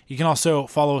 rebelspodcast.com. You can also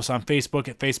follow us on Facebook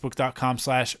at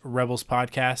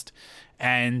facebook.com/rebelspodcast.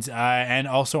 And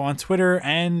also on Twitter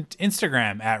and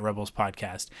Instagram at Rebels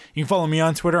Podcast. You can follow me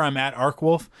on Twitter. I'm at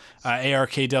Arkwolf,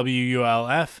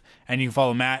 ARKWULF. And you can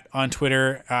follow Matt on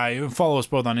Twitter. You can follow us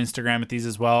both on Instagram at these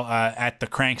as well, at The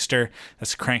Crankster.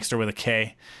 That's Crankster with a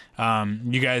K.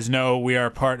 You guys know we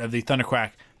are part of the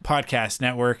Thunderquack Podcast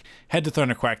Network. Head to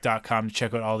thunderquack.com to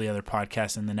check out all the other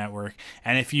podcasts in the network.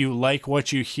 And if you like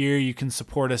what you hear, you can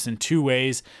support us in two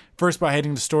ways. First, by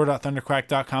heading to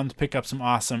store.thunderquack.com to pick up some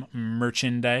awesome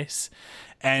merchandise.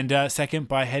 And second,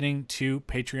 by heading to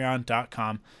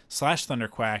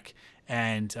patreon.com/thunderquack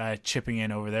and chipping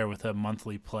in over there with a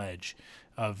monthly pledge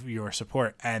of your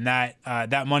support. And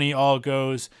that money all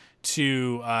goes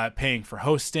to paying for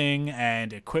hosting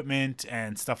and equipment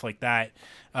and stuff like that.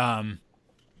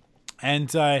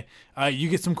 And you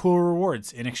get some cool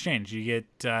rewards in exchange. You get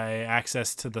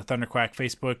access to the Thunderquack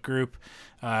Facebook group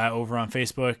over on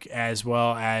Facebook, as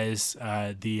well as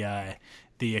the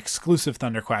exclusive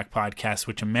Thunderquack podcast,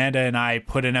 which Amanda and I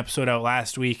put an episode out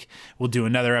last week. We'll do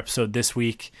another episode this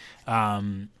week,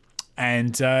 and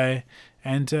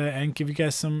give you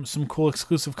guys some cool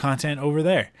exclusive content over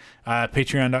there.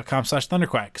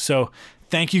 Patreon.com/Thunderquack. So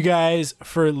thank you guys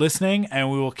for listening, and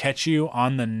we will catch you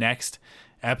on the next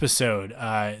episode,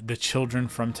 The Children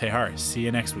from Tehar. See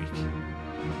you next week.